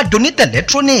wa tó bá donate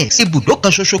electronics ibùdó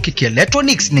kan ṣoṣo kìkì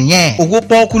electronics nìyẹn owó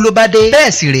pọ́ọ́kú ló bá dé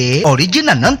bẹ́ẹ̀ sì rèé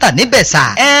original náà ń tà níbẹ̀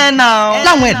sà.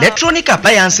 láwọn electronic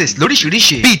appliances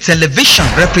lóríṣiríṣi bíi television,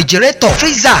 refrigerator,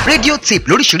 freezer, radio tape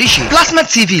lóríṣiríṣi, plasma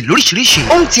tv lóríṣiríṣi,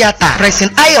 home theatre, pressing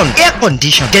iron, air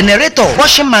condition, generator,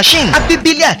 washing machine,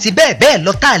 abibili àti bẹ́ẹ̀ bẹ́ẹ̀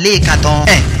lọ tá a lè kà tán.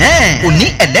 Òní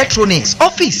electronics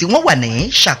ọ́fíìsì wọn wà ní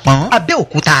Ṣàpọ́n,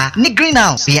 Abẹ́òkúta ní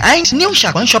greenhouse behind New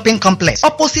Ṣàpọ́n shopping complex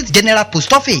opposite general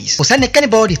post office. Kò sẹ́ni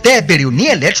kẹ́nìbọ̀dì tẹ́ ẹ bèrè Òní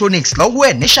electronics lọ́wọ́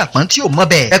ẹ̀ ní Ṣàpọ́n tí ò mọ̀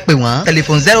bẹ́ẹ̀. Ẹ pè wọ́n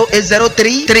tẹlifon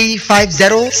 0803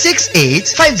 350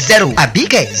 6850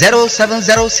 àbíkẹ́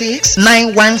 0706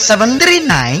 917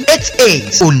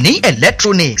 3988. Òní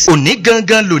electronics òní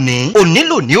gangan lónìí òní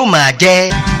lónìí ó máa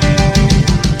jẹ́.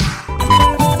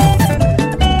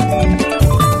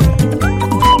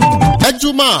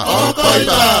 Ẹjúmọ́ ọkọ̀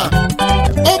ibà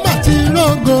ó mà ti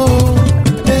rògo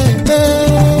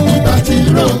ibà ti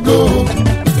rògo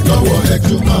lọ́wọ́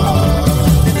Ẹjúmọ́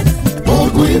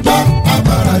oògùn ibà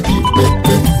abàràdì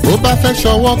pépé ó bá fẹ́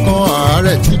ṣọwọ́ kan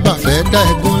àárẹ̀ tí bá fẹ́ dá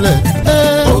ẹ gúnlẹ̀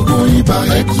oògùn ibà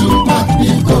Ẹjúmọ́ ní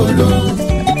kòló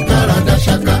dáradá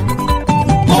ṣáká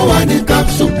ó wà ní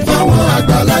capsule fáwọn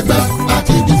àgbàlagbà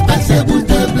àti dispensable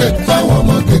tablet fáwọn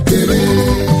ọmọ kékeré.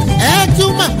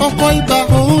 Ẹjúmọ́ ọkọ̀ ibà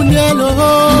òun ni ẹ lò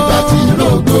ó. Ibà ti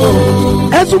rògo.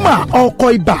 Azuma ọkọ̀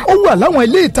ibà ó wà láwọn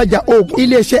ilé ìtajà oògùn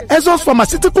iléeṣẹ́ Ezos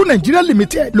Pharmaceutical Nigeria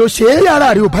Limited ló ṣe é. bí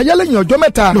ara rẹ̀ ò bá yá lẹ́yìn ọjọ́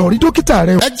mẹ́ta lọ rí dókítà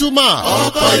rẹ̀. Ejuma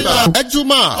ọkọ̀ ibà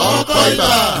Ejuma ọkọ̀ ibà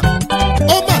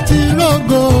ó bá ti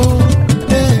rògo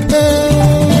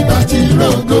ibà ti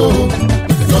rògo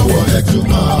lọ́wọ́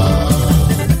Ejuma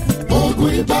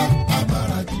oògùn ibà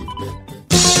àbàràdì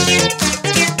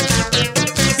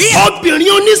obìnrin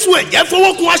oníṣun ẹ̀jẹ̀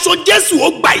fọwọ́kun aṣọ Jésù ó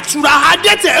gba ìtura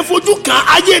adẹ́tẹ̀ fojú kan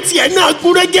ayé tiẹ̀ náà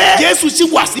gúnrégé Jésù sì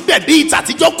wà síbẹ̀ bí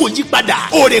ìtàtijọ́ kò yí padà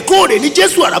òrèkóòrè ní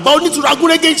Jésù àràbá onítura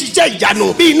gúnrégé ń ṣiṣẹ́ ìyanu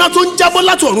bí iná tó ń jábọ́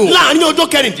látọ̀run láàrin ọjọ́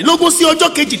 16 sí ọjọ́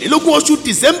 22 oṣù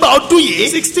December ọdún yìí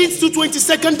 16th to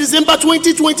 22nd December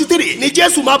 2023 ní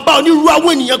Jésù máa bá onírúurú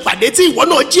àwọn ènìyàn pàdé tí ìwọ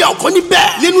náà jẹ́ ọ̀kan níbẹ̀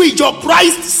nínú ìjọ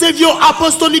Christ Saviour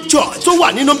Apostolic Church tó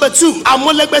wà ní number 2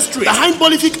 Amọ̀lẹ́gbẹ̀ Street behind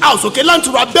Polyfic House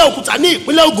Òkèlàntúrà Abẹ́òkúta ní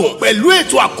ìpínlẹ̀ Ògùn pẹ̀lú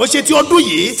ètò àkànṣe tí ọdún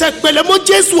yìí tẹpẹlẹmọ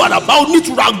Jésù àràbá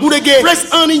onítura gúnrégé praise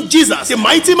earning Jesus the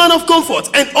mighty man of comfort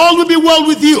and all will be well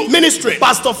with you ministry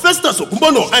Pastor Festus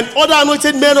Ogunbono and other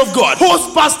anointed men of God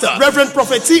host pastor Reverend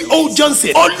Prophet T.O.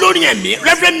 Johnson olórin ẹ̀mí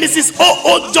Reverend Mrs.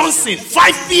 O.O. Johnson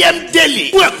 5 p.m.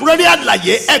 daily fún ẹ̀kúnrẹ́rẹ́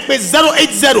àlàyé ẹ pè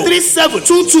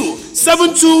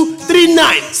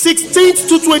 08037227239 16th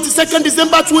to 22nd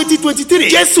December 2023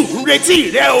 Jésù ń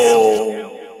retí rẹ o.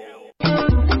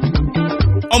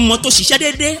 ọmọ tó ṣiṣẹ́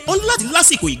déédéé ó ní láti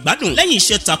lásìkò ìgbádùn lẹ́yìn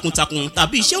iṣẹ́ takuntakun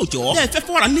tàbí iṣẹ́ òòjọ́ tẹ́ ẹ fẹ́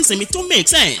fọ́ra nísinmi tó make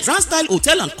sense Grand Style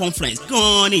Hotel and Conference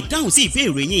gan-an ni ìdáhùn sí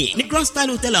ìbéèrè yín ní Grand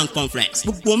Style Hotel and Conference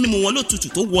gbogbo mímu wọn ló tutù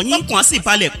tó wọ̀nyí ọkàn á sì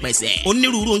balẹ̀ pẹ̀sẹ̀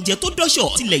onírúurú oúnjẹ tó dọ́ṣọ̀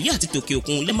tilẹ̀ yìí àti tòkè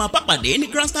òkun lè máa bá pàdé ní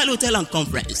Grand Style Hotel and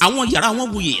Conference àwọn yàrá wọn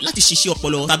wuyì láti ṣiṣẹ́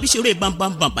ọpọlọ tàbí ṣeré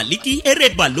bambambambaliki eré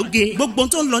balóge gbogbo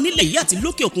tó ń lọ nílẹ̀ yìí àti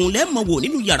lókè òkun lẹ́ẹ̀ mọ̀ wò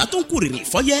nínú yàrá tó ń kúrìrì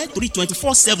fọ́yẹ́ torí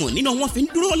 24/7 nínú wọn fi ń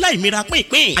dúró láìmira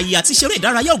pínpín àyè àti ṣeré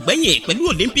ìdárayá ògbẹ́yìn pẹ̀lú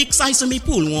Olympic size swimming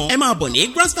pool wọn. ẹ máa bọ̀ ní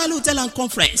Grand Style Hotel and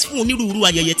Conference fún onírúurú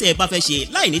ayẹyẹ tẹ́ ẹ bá fẹ́ ṣe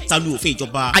láì ní talu òfin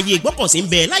ìjọba. àyè ìgbọ́kọ̀sí ń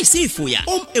bẹ láì sí ìfòyà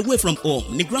home away from home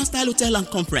ní Grand Style Hotel and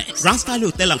Conference. Grand Style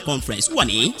Hotel and Conference wà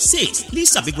ní 6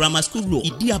 Lisabi Grammar School Road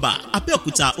Ìdíàbà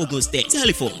Abẹ́òkúta Ogun State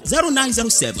telephone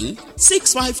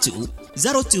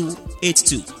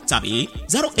 0907-652-0282 tàbí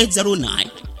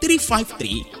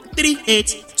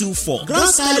 0809-353-3824.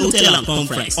 Grand Style Hotel and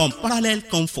Conference on Parallel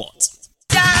Comfort.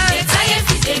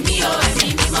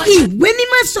 Ìwé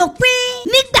mímọ́ sọ pé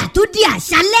nígbà tó di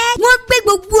àṣálẹ́ wọ́n gbé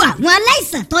gbogbo àwọn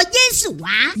aláìsàn tọ̀ Jésù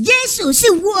wá Jésù sì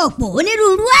wo ọ̀pọ̀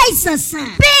onírúurú àìsàn sàn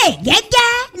bẹ́ẹ̀ gẹ́gẹ́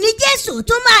ni Jésù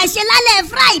tún máa ṣe lálẹ́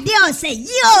Friday ọ̀sẹ̀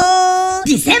yìí o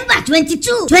December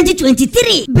 22,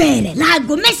 2023 bẹ̀rẹ̀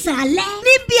láago 9 alẹ́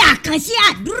níbi àkànṣe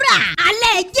àdúrà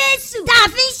alẹ́ Jésù tá a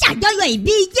fi ń ṣàjọyọ̀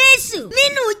ìbí Jésù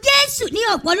nínú Jésù ní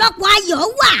ọ̀pọ̀lọpọ̀ ayọ̀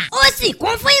wà ó sì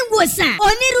kún fún ìwòsàn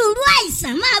onírúurú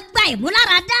àìsàn máa gba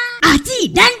ìmúláradá àti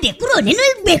ìdáǹdè kúrò nínú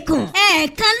ìgbèkùn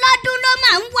ẹ̀ẹ̀kan lọ́dún ló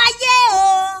máa ń wáyé o.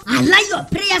 Aláyọ̀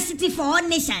Prayer City for All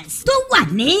Nations tó wà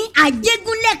ní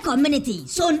Ajégúnlẹ̀ Community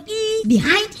Zone E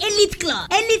behind Elite Club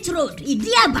Elite Road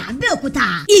Ìdíàbà Abẹ́òkúta.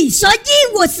 Ìsọjí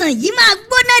ìwòsàn yìí máa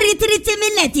gbóná ritiriti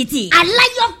mílẹ̀ títì.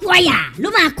 Aláyọ̀ Choir ló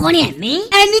máa kọrin ẹ̀mí.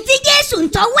 Ẹni tí Jésù ń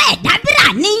tọwọ́ ẹ̀ dábìrà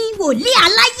ní wòlíì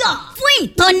Aláyọ̀. Fún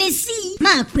ìtọ́nisí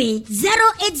máa pè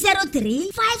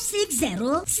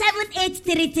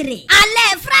 0803-560-7833. Alẹ́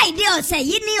Friday ọ̀sẹ̀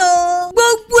yìí ni o.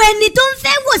 Gbogbo ẹni tó ń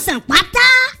fẹ́ wòsàn pátá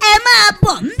ẹ máa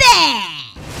bọ̀ ńbẹ̀.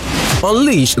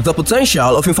 Unleash the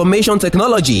potential of information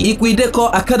technology. Equideco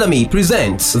Academy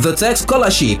presents the Tech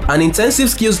Scholarship and Intensive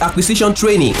Skills Acquisition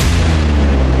Training.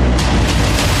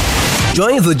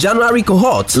 Join the January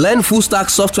cohort. Learn full-stack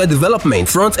software development,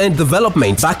 front-end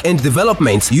development, back-end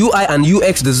development, UI and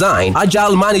UX design,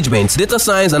 agile management, data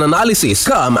science and analysis.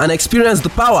 Come and experience the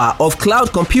power of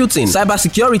cloud computing,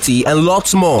 cybersecurity, and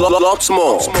lots more.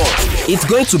 It's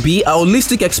going to be a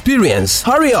holistic experience.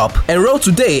 Hurry up. Enroll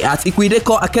today at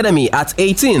Equideco Academy at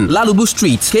 18 Lalubu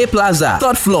Street, K Plaza,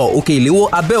 3rd floor, Okelewo,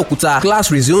 Abeokuta. Class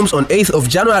resumes on 8th of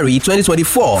January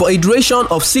 2024 for a duration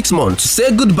of 6 months.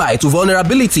 Say goodbye to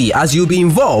vulnerability as you'll be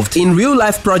involved in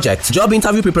real-life projects, job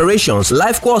interview preparations,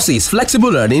 life courses,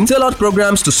 flexible learning, tailored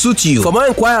programs to suit you. For more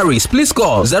inquiries, please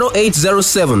call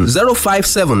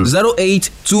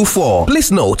 0807-057-0824.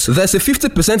 Please note, there's a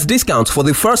 50% discount for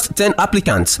the first 10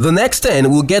 applicants. The next 10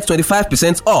 will get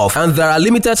 25% off, and there are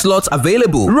limited slots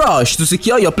available. Rush to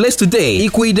secure your place today.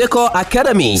 Equideco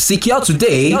Academy. Secure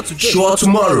today, sure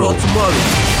tomorrow.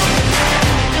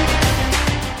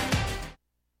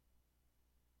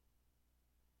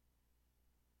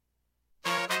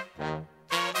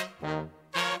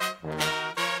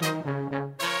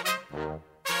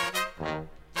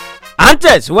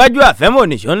 tẹ̀síwájú àfẹ́mọ̀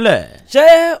nìṣó ńlẹ̀ ṣé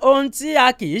ohun tí a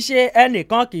kì í ṣe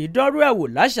ẹnìkan kì í dọ́rú ẹ̀ wò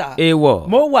láṣà. èèwọ̀.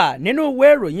 mo wà nínú ìwé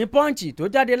ìròyìn punch tó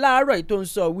jáde láàárọ̀ yìí tó ń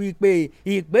sọ wípé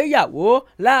ìgbéyàwó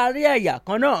láàárín ẹ̀yà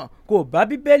kan náà kò bá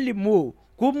bíbélì mu o.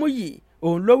 Kúmúyì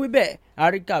òun ló wí bẹ́ẹ̀.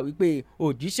 àríkà wípé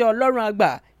òjíṣẹ́ ọlọ́run àgbà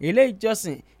ilé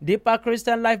ìjọsìn Deeper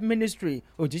Christian Life Ministry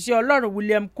òjíṣẹ́ ọlọ́run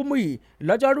William Kúmúyì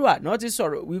lọ́jọ́rú àná ti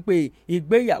sọ̀rọ̀ wípé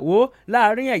ìgbéyàwó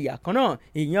láàárín ẹ̀yà kan náà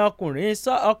ìyẹn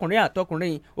ọkùnrin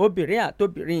àtọkùnrin obìnrin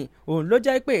àtobìnrin òun ló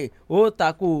jẹ́ pé ó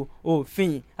tako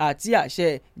òfin àti àṣẹ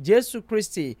Jésù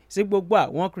Kristi sí gbogbo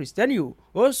àwọn Kristẹni o.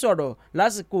 ó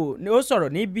sọ̀rọ̀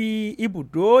níbi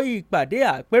ibùdó ìpàdé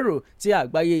àpérò ti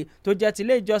àgbáyé tó jẹ́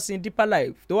tilé ìjọsìn Deeper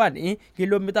Life tó wà ní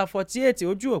kìlómítà 48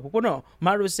 ojú òpópónà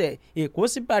márosẹ̀ Èkó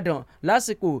síbàdàn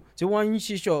lásìkò tí wọ́n ń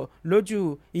ṣiṣọ́ lójú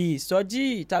ìsọjí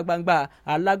ìta gbangba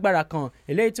alágbára kan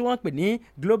eléyìí tí wọ́n pè ní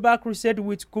Global Crusade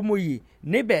with Kúmúyì.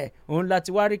 níbẹ̀ òun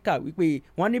láti wá rí kà wípé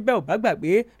wọ́n níbẹ̀ ò bá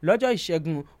gbàgbé lọ́jọ́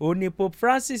ìṣẹ́gun òun ni Pope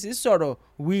Francis sọ̀rọ̀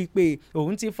wípé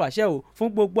òun ti fàṣẹ ò fún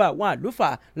gbogbo àwọn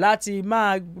àlùfáà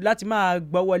láti máa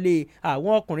gbọ́wọ́lé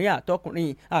àwọn ọkùnrin àtọkùnrin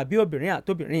àbí obìnrin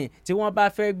àtobìnrin tí wọ́n bá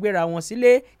fẹ́ gbéra wọn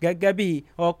sílé gẹ́gẹ́ bí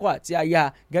ọkọ àti aya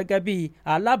gẹ́gẹ́ bí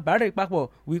alábàárẹ̀ papọ̀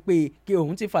wípé kí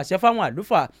òun ti fàṣẹ fáwọn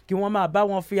àlùfáà kí wọ́n máa bá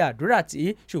wọn fi àdúrà tí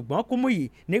ṣùgbọ́n Kúmúyì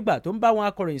nígbà tó ń bá wọn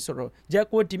akọ̀ròyìn sọ̀rọ̀ jẹ́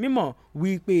kó di mímọ̀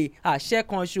wípé àṣẹ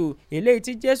kan ṣo eléyìí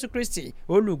tí Jésù Kristi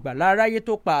olùgbàlà aráyé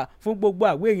tó pa fún gbogbo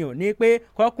àwọn èèyàn ní pé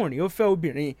kọkùnrin ó fẹ́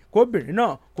obìnrin kóbìnrin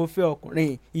náà kó fẹ́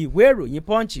ọkùnrin. ìwé ìròyìn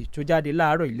Punch tó jáde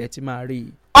láàárọ̀ ilẹ̀ ti máa rí.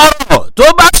 ọ̀rọ̀ tó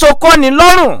bá so kọ́ni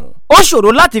lọ́rùn ó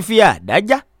ṣòro láti fi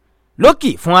àdájá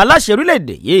lókì fún aláṣẹ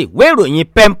orílẹ̀-èdè yìí. ìwé ìròyìn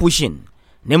pen pushing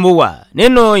ni mo wà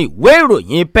nínú ìwé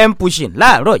ìròyìn pen pushing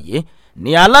láàárọ̀ yìí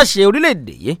ní aláṣẹ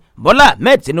orílẹ̀-èdè yìí Bọ́lá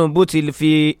Ahmed Tinubu ti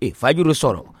fi ìfajúro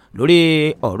sọ̀rọ̀ lórí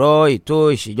ọ̀rọ̀ ètò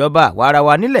ìṣèjọba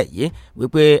àwarawa nílẹ̀ yìí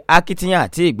wípé akitiyan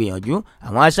àti ìgbìyànjú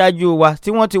àwọn aṣáájú wa tí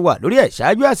wọ́n ti wà lórí ẹ̀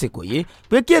ṣáájú àsìkò yìí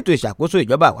pé kí ètò ìṣàkóso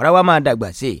ìjọba àwarawa máa dàgbà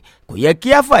sí i kò yẹ kí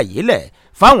á fàyè lẹ̀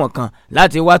fáwọn kan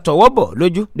láti wá tọwọ́ bọ̀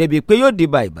lójú débi pé yóò di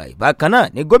bàìbàì. bákan náà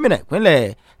ní gómìnà ìpínlẹ̀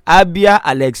Abia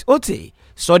Alex Otti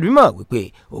sọdúnmọ̀ wípé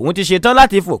òun ti ṣetán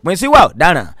láti fòpin síwà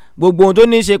ọ̀daràn gbogbo ohun tó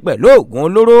ní í ṣe pẹ̀lú oògùn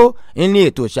olóró ní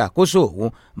ètò ìṣàkóso òun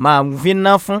máa fi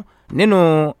ná fún nínú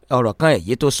ọ̀rọ̀ kan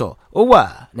èyí tó sọ ó wà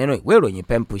nínú ìwé ìròyìn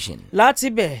pen pushing. láti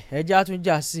bẹ̀ ẹja tún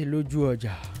já sí lójú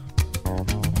ọjà.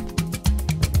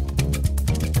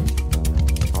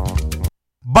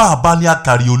 bá a bá ní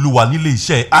àkàrí olúwa nílé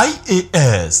iṣẹ́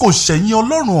IAS kò ṣẹ̀yìn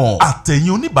ọlọ́run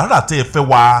àtẹ̀yìn oníbàárà tẹ́ ẹ fẹ́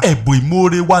wa ẹ̀bùn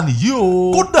ìmoore wa nìyí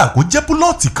o kódà kó jẹ́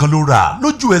púlọ̀tì kan ló rà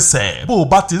lójú ẹsẹ̀ bó o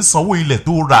bá ti ń sanwó ilẹ̀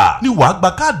tó rà ní wàá gba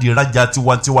káàdì ìrajà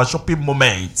tiwantiwa shopping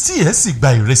moment tí ẹ sì gba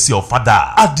ìrẹsì ọ̀fadà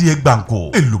adìẹ gbàǹkó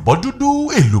èlùbọ́ dúdú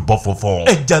èlùbọ́ funfun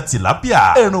ẹja tìlápíà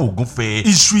ẹran ògúnfe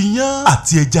iṣu iyán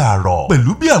àti ẹja àrọ̀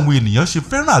pẹ̀lú bí àwọn ènìyàn ṣe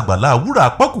fẹ́ràn àgbàlá àwúrà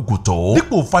pọ́kùkù tó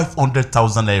dípò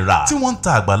 500,000 naira tí wọ́n ń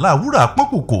ta àgbàlá àwúrà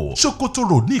pọ́kùkù Sokoto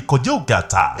Road ní ìkọjẹ́ òkè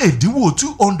àtà ẹ̀dínwó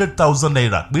 200,000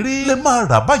 naira péré lẹ máa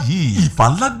rà báyìí. ìfà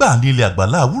ńlá gbà ní ilẹ̀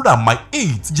àgbàlá àwúrà my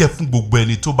 8 jẹ́ fún gbogbo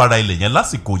ẹni tó bá ra ilẹ̀ yẹn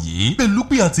lásìkò yìí pẹ̀lú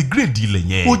pé a ti gírèdì ilẹ̀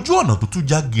yẹn ojú ọ̀nà tó tún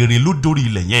já geere ló dórí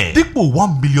ilẹ̀ yẹn dípò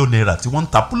 1 million naira tí wọ́n ń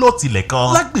ta púlọ̀tì ilẹ̀ kan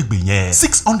lágbègbè yẹn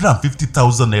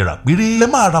 650,000 naira péré lẹ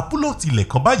máa ra púlọ̀tì ilẹ̀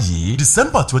kan báyìí.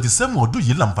 December 27 ọdún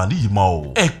yìí làǹfààní yìí mọ́ o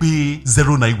ẹ pè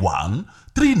 091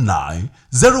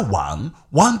 3901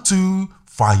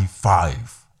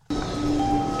 1255.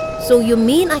 So you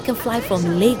mean I can fly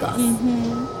from Lagos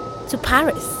to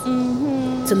Paris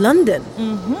to London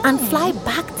and fly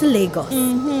back to Lagos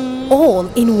all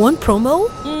in one promo?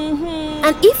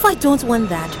 And if I don't want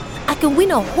that, I can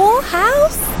win a whole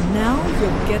house? Now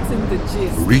you're getting the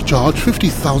gist. Recharge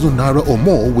 50,000 naira or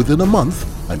more within a month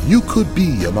and you could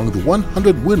be among the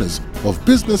 100 winners of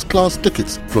business class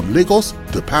tickets from Lagos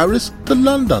to Paris to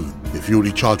London. If you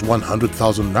recharge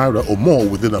 100,000 naira or more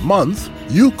within a month,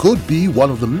 you could be one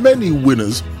of the many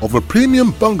winners of a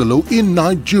premium bungalow in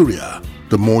Nigeria.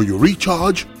 The more you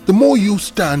recharge, the more you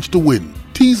stand to win.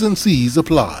 T's and C's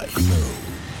apply. Glow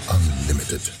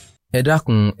Unlimited. Ẹ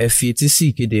dákun ẹ fi etí sí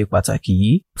ìkéde pàtàkì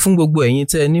yìí fún gbogbo ẹ̀yin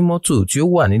tẹ́ ẹ ní mọ́tò tí ó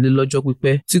wà nílé lọ́jọ́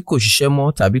pípẹ́ tí kò ṣiṣẹ́ mọ́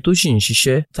tàbí tó sì ń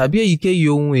ṣiṣẹ́ tàbí èyíkéyìí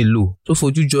ohun èlò tó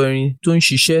fojú jọ irin tó ń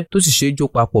ṣiṣẹ́ tó sì ṣe é jó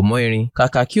papọ̀ mọ́ irin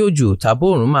kàkà kí òjò tàbí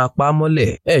òòrùn máa pa á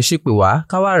mọ́lẹ̀ ẹ ṣe pé wá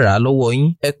ká wá rà á lọ́wọ́ yín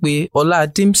ẹ pè Ọlá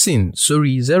Dimson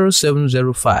sórí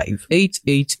 0705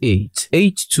 888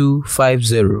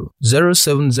 8250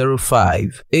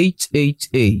 0705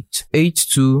 888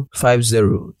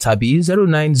 8250 tàbí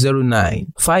 0909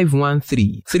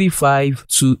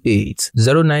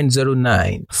 513-3528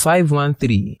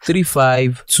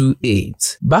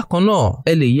 0909-513-3528. Bákan náà,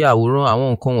 ẹ lè ya àwòrán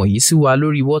àwọn nǹkan wọ̀nyí sí wa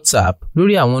lórí WhatsApp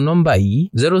lórí àwọn nọ́mbà yìí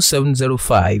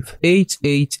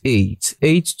 0705-888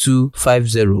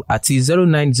 080328250 àti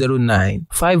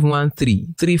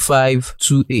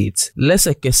 0909-513-3528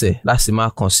 lẹ́sẹ̀kẹsẹ̀ la sì máa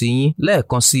kàn sí yín.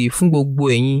 Lẹ́ẹ̀kan sí fún gbogbo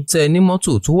ẹ̀yin tẹ́ ẹ ní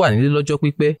mọ́tò tó wà nílé lọ́jọ́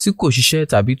pípẹ́ tí kò ṣiṣẹ́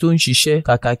tàbí tó ń ṣiṣẹ́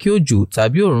kàkà kí òjò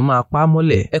tàbí òòrùn máa pa á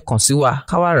mọ́lẹ̀, ẹ kàn sí wa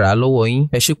ká wá rà á lọ́wọ́ yín.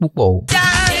 Ẹ ṣé púpọ̀ o.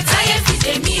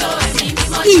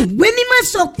 Ìwé mímọ́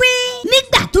sọ pé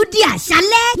nígbà tó di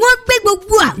àṣálẹ́ wọ́n gbé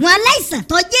gbogbo àwọn aláìsàn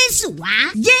tọ̀ Jésù wá.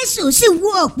 Jésù sì wo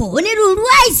ọ̀pọ̀ onírúurú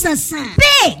àìsàn sàn.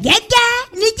 Bẹ́ẹ̀ gẹ́gẹ́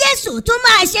ni Jésù tún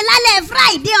máa ṣe lálẹ́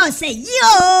Friday ọ̀sẹ̀ yìí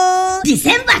o.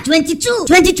 December 22,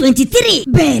 2023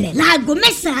 bẹ̀rẹ̀ láago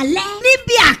 9 alẹ́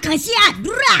níbi àkànṣe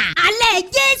àdúrà alẹ́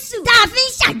Jésù tá a fi ń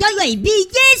ṣàjọyọ̀ ìbí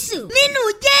Jésù. Nínú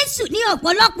Jésù ní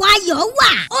ọ̀pọ̀lọpọ̀ ayọ̀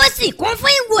wà. Ó sì kún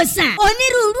fún ìwòsàn.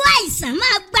 Onírúurú àìsàn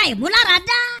máa gba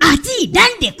ìmúláradá àti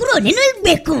ìdáǹdè kúrò nínú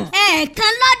ìgbèkùn.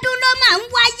 Ẹ̀ẹ̀kan lọ́dún ló máa ń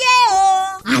wáyé o.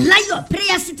 Aláyọ̀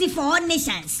Prayer City for All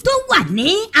Nations tó wà ní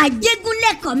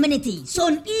Ajégúnlẹ̀ Community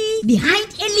Zone E behind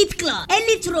Elite Club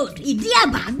Elite Road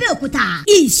Ìdíàbá Abẹ́òkúta.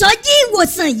 Ìsọjí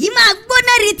ìwòsàn yìí máa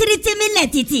gbóná ritiriti mílẹ̀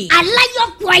títì. Aláyọ̀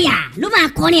Choir ló máa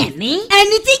kọrin ẹ̀mí.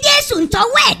 Ẹni tí Jésù ń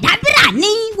tọwọ́ ẹ̀ dábìrà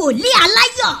ní wòlíì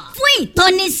Aláyọ̀. Fún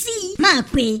ìtọ́nisí máa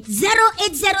pè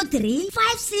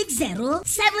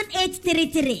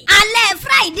 0803-560-7833. Alẹ́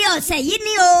Friday ọ̀sẹ̀ yìí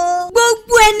ni o.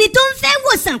 Gbogbo ẹni tó ń fẹ́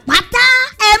wòsàn pátá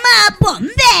ẹ máa bọ̀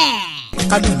ńbẹ̀.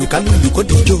 Kálùlù kó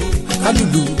dijó,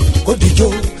 kálùlù kó dijó,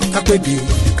 kápẹ́dé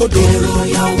kó do. Èrò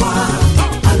ya wá,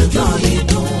 àlùjọ yìí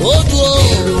dùn. Ó dùn.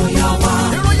 Èrò ya wá,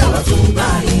 yàrá tún gbà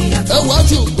ìyàtọ̀. Ẹ wá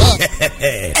tún gbà.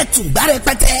 Ẹ tún gbà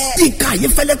rẹpẹtẹ. Yínká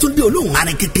Ayéfẹ́lẹ́ tún dé olóhùn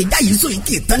arin kékeré jáyé sóyè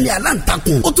kì í tán lé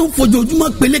aláǹtakùn. Ó tún fojoojúmọ́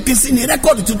peléke sí ni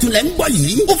rẹ́kọ̀dì tuntun lẹ́ ń gbọ́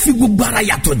yìí. Ó fi gbogbo ara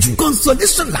yàtọ̀ jù.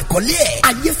 Consolation làkọ́lé ẹ̀.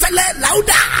 Ayéfẹ́lẹ́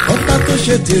láúdà. Ọba tó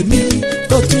ṣe tèmi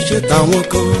tó tún ṣe tàwọn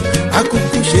kan,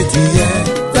 akúkú ṣe tìyẹ,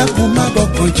 dákun má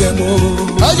bọ̀kan jẹ́ mọ́.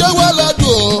 Ayé wa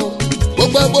ládùn o,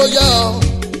 gbogbo bóyá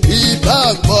ìbá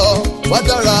gbọ́ wá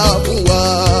dára fún wa.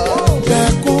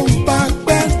 Bẹ́ẹ̀kún bá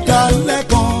pẹ́ dalẹ̀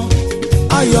kan,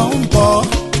 ayọ̀ ń bọ̀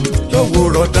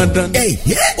lówùrọ̀ dandan.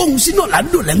 Ohun sínú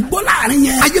ọ̀làǹdò lẹ́ ń gbọ́ láàrin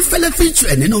yẹn. Ayéfẹ́lẹ́ feature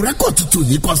ẹ̀ nínú rẹ́kọ̀dì tuntun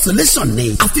yìí Consolation ni.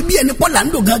 Àfi bí ẹni pọ́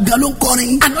làǹdò gangan ló ń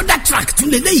kọrin. Another track tún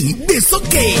lélẹ́yìí gbé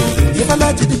sókè.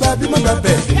 Ìfẹ́lẹ́ ti di bàbí má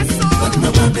bàbẹ̀. Bàbí má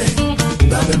bàbẹ̀.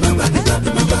 Bàbẹ̀ má bàbẹ̀. Bàbí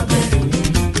má bàbẹ̀.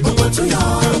 Ọgbọ́n tún yọ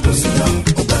ọ̀rọ̀ kò sí yọ.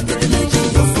 Ọgbà gẹ̀rẹ́ méjì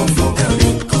yọ fọ́fọ́. Ẹ̀rí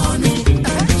kan ní.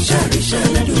 Ṣẹ́rí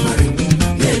ṣẹlẹ̀ dùmarè.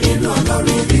 Lẹ́rìí lọ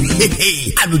lọ́rí rí.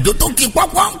 Àlùjọ tó kí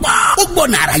pọ́npọ́npọ́. Ó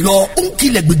gbọ́nà àrà yọ. Ó ń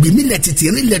kilẹ̀ gbègbè mílẹ̀ títí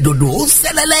rílẹ̀ dòdò. Ó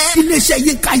sẹ́lẹ̀lẹ̀. Iléeṣẹ́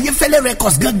Yínká Ayéfẹ́lẹ́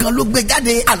Records gangan ló gbé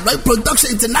jáde. Aloy Production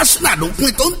International ló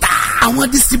pín tó ń ta. Àwọn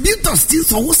distributors ti ń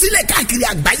sanwó sílẹ̀ káàkiri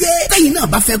àgbáyé. Tẹ́yìn náà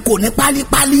bá fẹ́ kó ní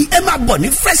pálípálí. Ẹ máa bọ̀ ní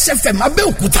Fresh FM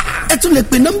Abẹ́òkúta. Ẹ tún lè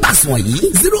pe nọ́mbà wọ̀nyí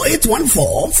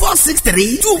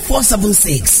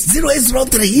 0814-463-2476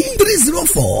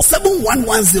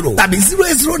 0803-304-7110 tàbí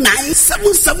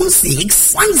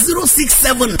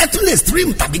 0809-776-1067. Ẹ tún lè stream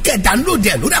tàbí kẹ́ download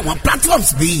ẹ̀ lórí àwọn platforms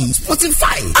bíi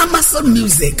Spotify, Amazon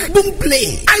Music, Boomplay,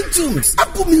 iTunes,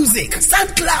 Apple Music,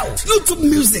 SoundCloud, YouTube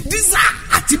Music, Deezer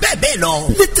àti bẹ́ẹ̀ bẹ́ẹ̀ lọ.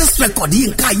 Latest record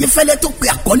Yínká Ayéfẹ́lẹ́ tó pe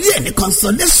àkọlé ẹ̀ ní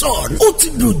Consolation. Ó ti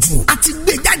dojú àti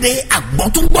gbé jáde àgbọ̀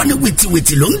tó ń gbọ́ ní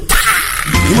wìtìwìtì ló ń tà.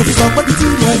 Mo ti sọ pé títí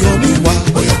ayọ̀ mi wá.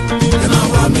 Ẹ máa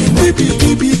wá mi mọ́.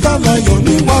 Níbikíbi táwọn ayọ̀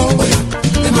mi wá.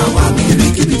 Ẹ máa wá mi.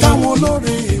 Níbikíbi táwọn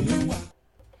olóore mi wá.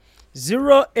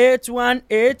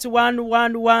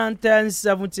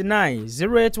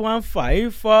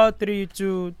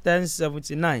 08181111079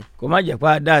 08154321079. Kó má jẹ́ pé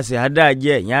adáàsì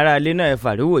adáàjẹ́ ẹ̀yìn ara ilé náà ẹ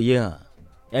fàríwòye hàn.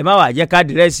 Ẹ má wàá jẹ́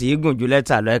kádìrẹ́sì igun ju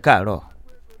lẹ́tà lọ ẹ káàárọ̀.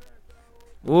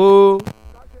 Ó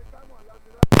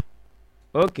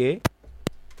okay.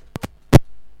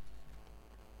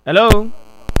 Hello.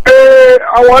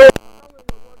 Àwọn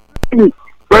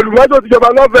pẹ̀lú mọ́tò tìjọba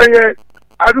lọ́fẹ̀ẹ́ yẹn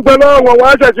àdúgbò lọ́wọ́ wọn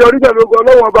wọ́n á ṣẹ̀ṣẹ̀ orí pẹ̀lú ogun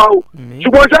ọlọ́wọ́n bá o.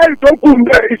 Ṣùgbọ́n sẹ́yìn tó kù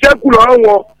iṣẹ́ kù lọ́wọ́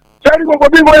wọn. Sẹ́yìn gbogbo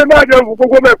bí wọ́n yẹ máa jẹun fún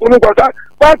gbogbo mẹ̀kúnnù kọ̀ọ̀tà.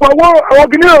 Pápá owó àwọn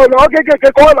kìíní ìrànlọ́wọ́ kéékèèké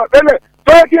kọ́ wà látẹ́lẹ̀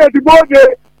tó yẹ kí ẹ ti bóde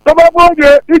tó bá bóde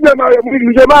ìgbẹ̀mọ̀ rẹ̀ mú ìlú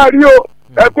ṣe máa rí o.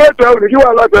 Ẹ̀kọ́ ètò ẹ̀rù kí wà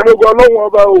lápẹ̀lú ogun ọlọ́wọ́n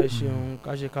ọba o. Ẹ ṣeun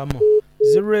ká ṣe ká mọ̀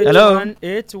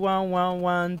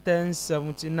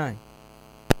 08181111079.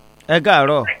 Ẹ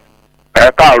káàárọ̀. Ẹ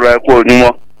káàárọ̀ ẹ kú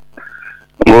ojúmọ́.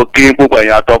 Mo kí púpọ̀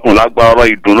ẹ̀yin atọ́kùn lágbára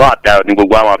ìdùnnú àtayọ̀ ní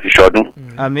gbogbo àwọn àfiṣọdún.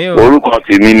 Àmín o. Orúkọ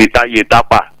tèmi ni Táyé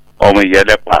Tápà ọmọ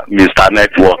Ìyẹlẹ́pà Mr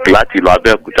Network láti ìlú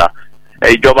Abẹ́òkúta.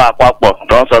 Ìjọba àpapọ̀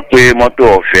tó ń sọ pé mọ́tò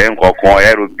ọ̀fẹ́ nǹkankan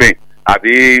aeroplane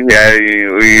àbí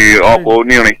ọkọ̀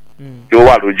onírin tí ó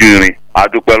wà lójú irin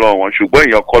àdúpẹ́ lọ́wọ́ wọn ṣùgbọ́n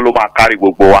èèyàn kọ́ ló máa kárí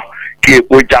gbogbo wa kí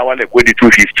epo já wálẹ̀ kó di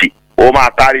 250 ó máa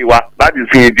kárí wa láti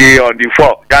sin ìdí on the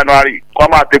 4 January kọ́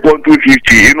máa tepo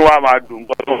 250 inú wa máa dùn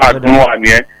nǹkan tó máa dùn wà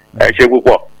nìyẹn ẹ ṣe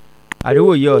púpọ̀.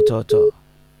 Àríwòye ọ̀tọ̀ọ̀tọ̀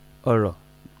ọ̀rọ̀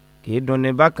kì í dùn ní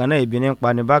bákan náà ibi ní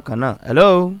pa ní bákan náà.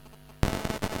 hello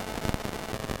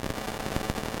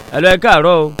ẹ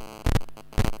káàárọ̀ o.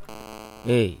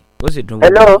 ó sì dùn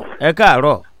gbogbo. ẹ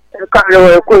káàárọ̀. ẹ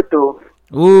káàárọ̀ ẹ kú ètò.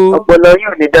 ọpọlọ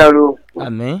yóò ní dàrú.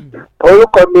 àmín.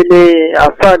 orúkọ mi ni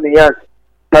afaniyan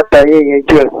látàrí yẹn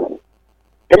jù ẹ.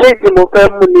 eléyìí tí mo fẹ́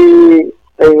mú ni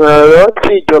ìrànlọ́wọ́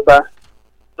tí ìjọba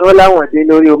lọ́wọ́ láwọn dé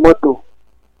lórí mọ́tò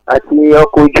àti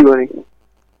ọkọ̀ ojú irin.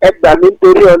 ẹ gbà mí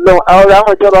nítorí ọlọ́run àwọn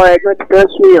àwọn ìjọba ẹgbẹ́ ti fẹ́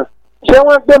súnyàn. ṣé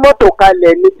wọ́n gbé mọ́tò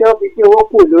kalẹ̀ ni tí wọ́n fi ṣe owó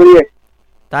kù lórí ẹ̀?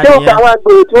 ṣé o kà àwọn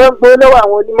agbèrò tí wọ́n gbé lọ́wọ́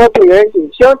àwọn onímọ́tò yẹn jù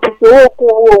ṣé wọ́n ti fi owó kún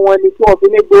owó wọn ni tí wọ́n fi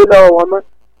ní gbé lọ́wọ́ wọn mọ́?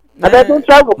 àbẹ̀tún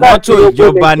travel káàkiri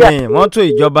ogun nàìjíríà mọ́tò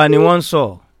ìjọba ni wọ́n ń sọ.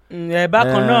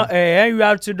 bákan náà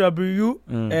nurtw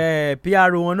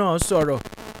PRO wọn náà sọ̀rọ̀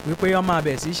wípé wọ́n máa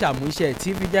bẹ̀ sí ṣàmúṣe tí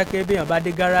fi jẹ́ pé béèyàn bá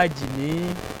dé gáràjì ní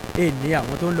èní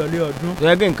àwọn tó ń lọlé ọdún. tó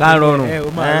yẹ kí nǹkan rọrùn.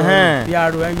 ó máa rọrùn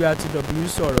PRO nurtw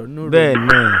sọ̀rọ̀ nù. bẹ́ẹ̀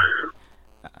ni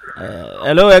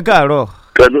hello ẹ káàárọ̀.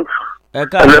 ẹ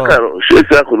káàárọ̀ ṣé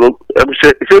ìsàkùn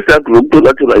ló ń tó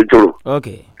láti ra ìtòrò.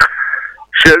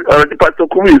 ṣé ọ̀rọ̀ tí pásítọ̀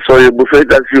kúmì sọ yẹn mo fẹ́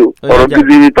dá sí o ọ̀rọ̀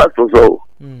gidi ni pásítọ̀ sọ o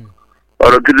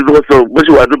ọ̀rọ̀ gidi ló sọ bó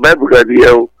ṣe wà ní báìbù kan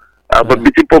nìyẹn o àmọ́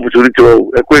bíi tí pọ́ọ̀pù sórí tiwọn o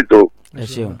ẹ kó ètò. ẹ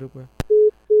ṣeun.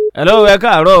 hello ẹ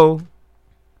káàárọ̀ o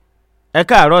ẹ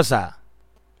káàárọ̀ sà.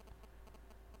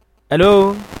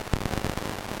 hello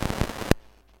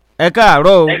ẹ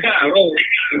káàárọ̀ o.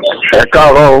 ẹ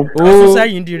káàárọ̀ o. ó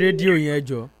sẹ́yìn di rédíò yẹn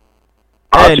jọ.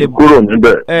 a ti kúrò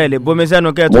níbẹ̀. ẹ lè bomi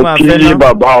sẹ́nu kẹ́ ẹ tún máa fẹ́ náà. mo kí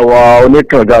bàbá wa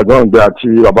oníkànga gbọ̀ngbẹ àti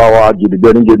bàbá wa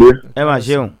gidigbẹ́ nígedé. ẹ máa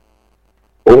ṣeun.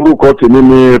 orúkọ tèmi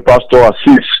ni pásítọ̀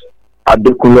Azeez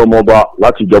Adékúnlé ọmọọba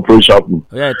láti ìjọ Praise Chapel.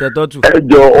 ọ̀yá ìtẹ́tọ́ tù. ẹ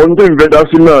jọ ohun tó ń fẹ́ dá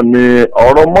sí náà ni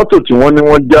ọ̀rọ̀ mọ́tò tí wọ́n ní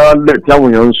wọ́n jálẹ̀ tí àwọn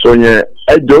èèyàn ń sọ yẹn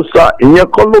ẹ jọ sá ìyẹn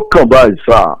kọ́ ló kàn báyìí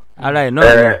sá. ara ẹ̀ náà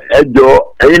ni. ẹ jọ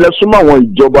ẹ̀yin lẹ súnmọ́ àwọn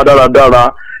ìjọba dáradára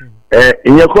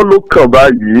ìyẹn kọ́ ló kàn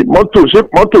báyìí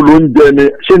mọ́tò ló ń jẹ ni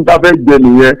ṣé n ta fẹ́ jẹ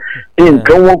nìyẹn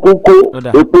nǹkan wọn kókó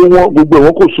epo wọn gbogbo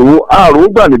wọn kò sówó ààrùn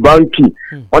gbà ní báńkì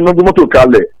wọn ní mọ́tò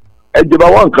kalẹ̀ ẹjọba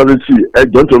wà nǹkan rẹ sí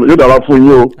ẹjọ nítorí yóò dára fún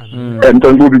yín o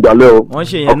nítorí gbóbi gbàlẹ́ o. wọ́n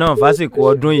ṣe yẹn náà fásitì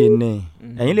ọdún yìí ni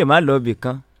ẹ̀yin lè má lọ ibì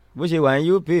kan bó ṣe wà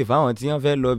ní UP fáwọn tí wọ́n fẹ́ lọ